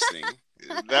interesting.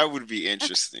 That would be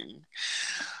interesting.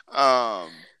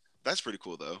 Um, that's pretty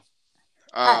cool though.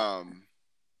 uh, Um,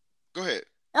 Go ahead.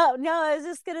 oh no, I was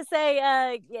just gonna say,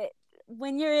 yeah,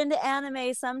 when you're into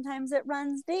anime, sometimes it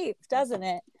runs deep, doesn't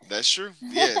it? That's true.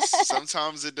 Yes,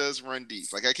 sometimes it does run deep.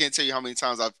 Like I can't tell you how many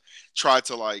times I've tried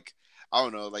to like, I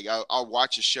don't know, like I'll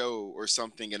watch a show or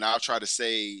something and I'll try to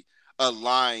say a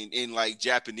line in like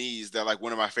Japanese that like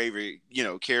one of my favorite,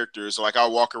 characters. Or like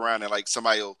I'll walk around and like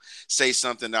somebody will say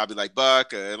something and I'll be like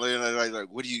Buck, and like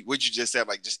what'd you just say? I'm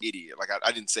like, just idiot. Like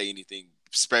I didn't say anything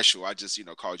special. I just,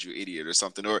 called you idiot or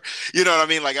something. Or you know what I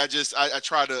mean? Like I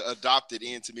try to adopt it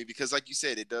into me because like you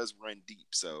said, it does run deep.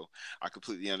 So I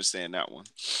completely understand that one.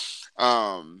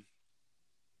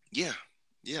 Yeah.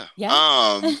 Yeah.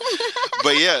 Yeah.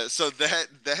 But yeah, so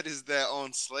that is that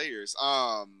on Slayers.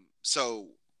 So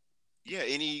yeah,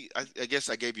 I guess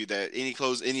I gave you that.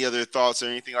 Any other thoughts or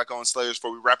anything like on Slayers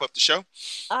before we wrap up the show?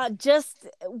 Just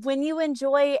when you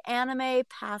enjoy anime,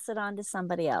 pass it on to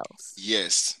somebody else.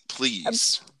 Yes,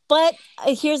 please. But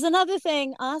here's another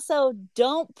thing. Also,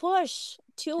 don't push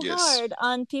too hard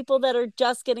on people that are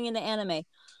just getting into anime.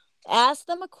 Ask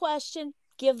them a question,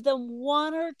 give them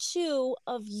one or two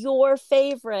of your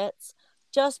favorites.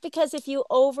 Just because if you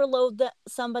overload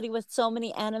somebody with so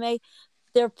many anime,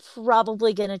 they're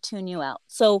probably going to tune you out.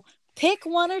 So pick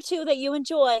one or two that you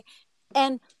enjoy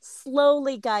and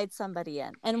slowly guide somebody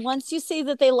in. And once you see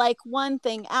that they like one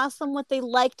thing, ask them what they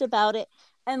liked about it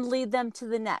and lead them to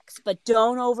the next. But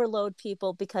don't overload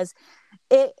people because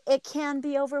it can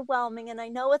be overwhelming. And I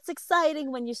know it's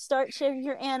exciting when you start sharing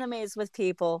your animes with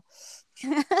people.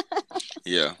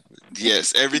 Yeah.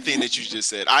 Yes. Everything that you just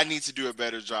said. I need to do a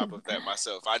better job of that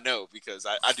myself. I know because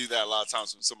I do that a lot of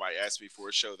times when somebody asks me for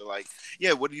a show. They're like,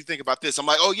 yeah, what do you think about this? I'm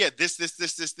like, oh yeah, this.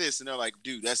 And they're like,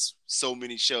 dude, that's so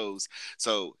many shows.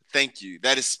 So thank you.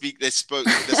 That spoke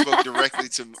directly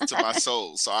to my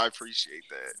soul. So I appreciate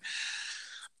that.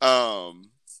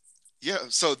 Yeah,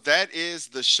 so that is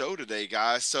the show today,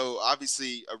 guys. So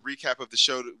obviously, a recap of the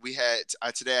show that we had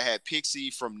today. I had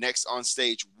Pixie from Next on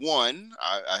Stage 1.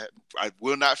 I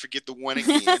will not forget the one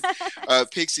again.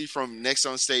 Pixie from Next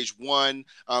on Stage 1.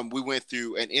 We went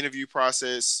through an interview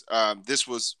process. Let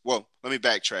me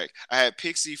backtrack. I had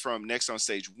Pixie from Next on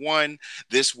Stage 1.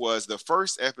 This was the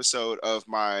first episode of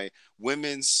my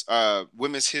Women's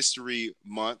History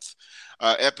Month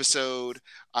episode.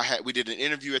 We did an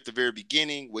interview at the very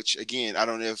beginning, which again, I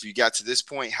don't know if you got to this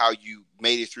point, how you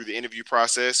made it through the interview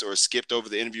process or skipped over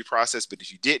the interview process. But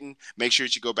if you didn't, make sure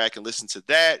that you go back and listen to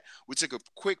that. We took a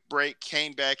quick break,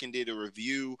 came back and did a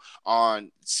review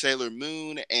on Sailor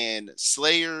Moon and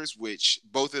Slayers, which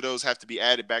both of those have to be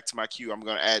added back to my queue. I'm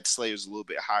going to add Slayers a little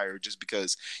bit higher just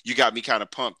because you got me kind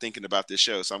of pumped thinking about this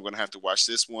show. So I'm going to have to watch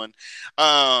this one.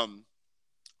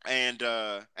 And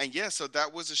yeah, so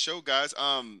that was the show, guys.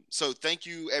 So thank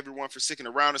you everyone for sticking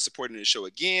around and supporting the show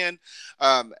again.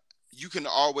 You can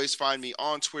always find me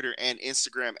on Twitter and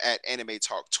Instagram at Anime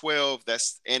Talk 12.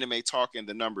 That's Anime Talk and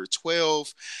the number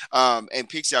 12. And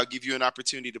Pixie, I'll give you an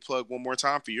opportunity to plug one more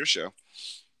time for your show.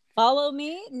 Follow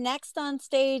me Next on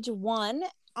Stage 1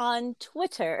 on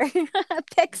Twitter.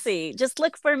 Pixie. Just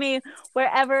look for me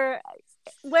wherever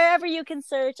you can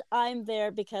search. I'm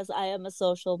there because I am a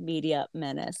social media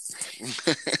menace.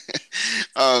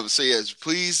 So yes,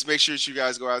 please make sure that you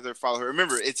guys go out there and follow her.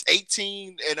 Remember, it's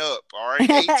 18 and up. All right,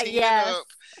 18 yes. and up.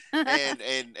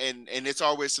 And it's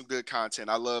always some good content.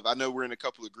 I know we're in a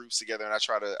couple of groups together, and I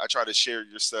try to share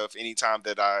your stuff anytime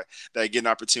that I get an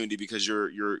opportunity, because your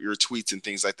tweets and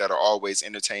things like that are always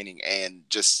entertaining and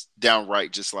just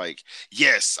downright just like,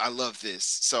 yes, I love this.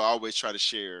 So I always try to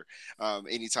share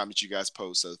anytime that you guys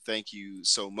post. So thank you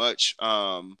so much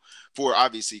for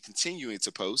obviously continuing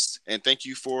to post, and thank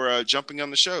you for jumping on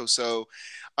the show. So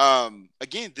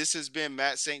again, this has been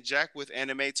Matt St. Jack with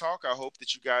Anime Talk. I hope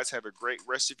that you guys have a great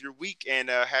rest of your week, and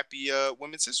happy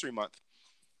Women's History Month.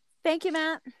 Thank you,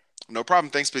 Matt. No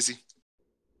problem. Thanks, Pixie.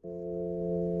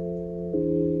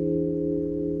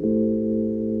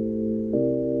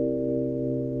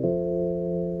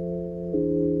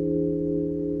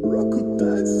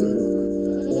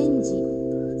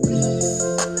 Genji.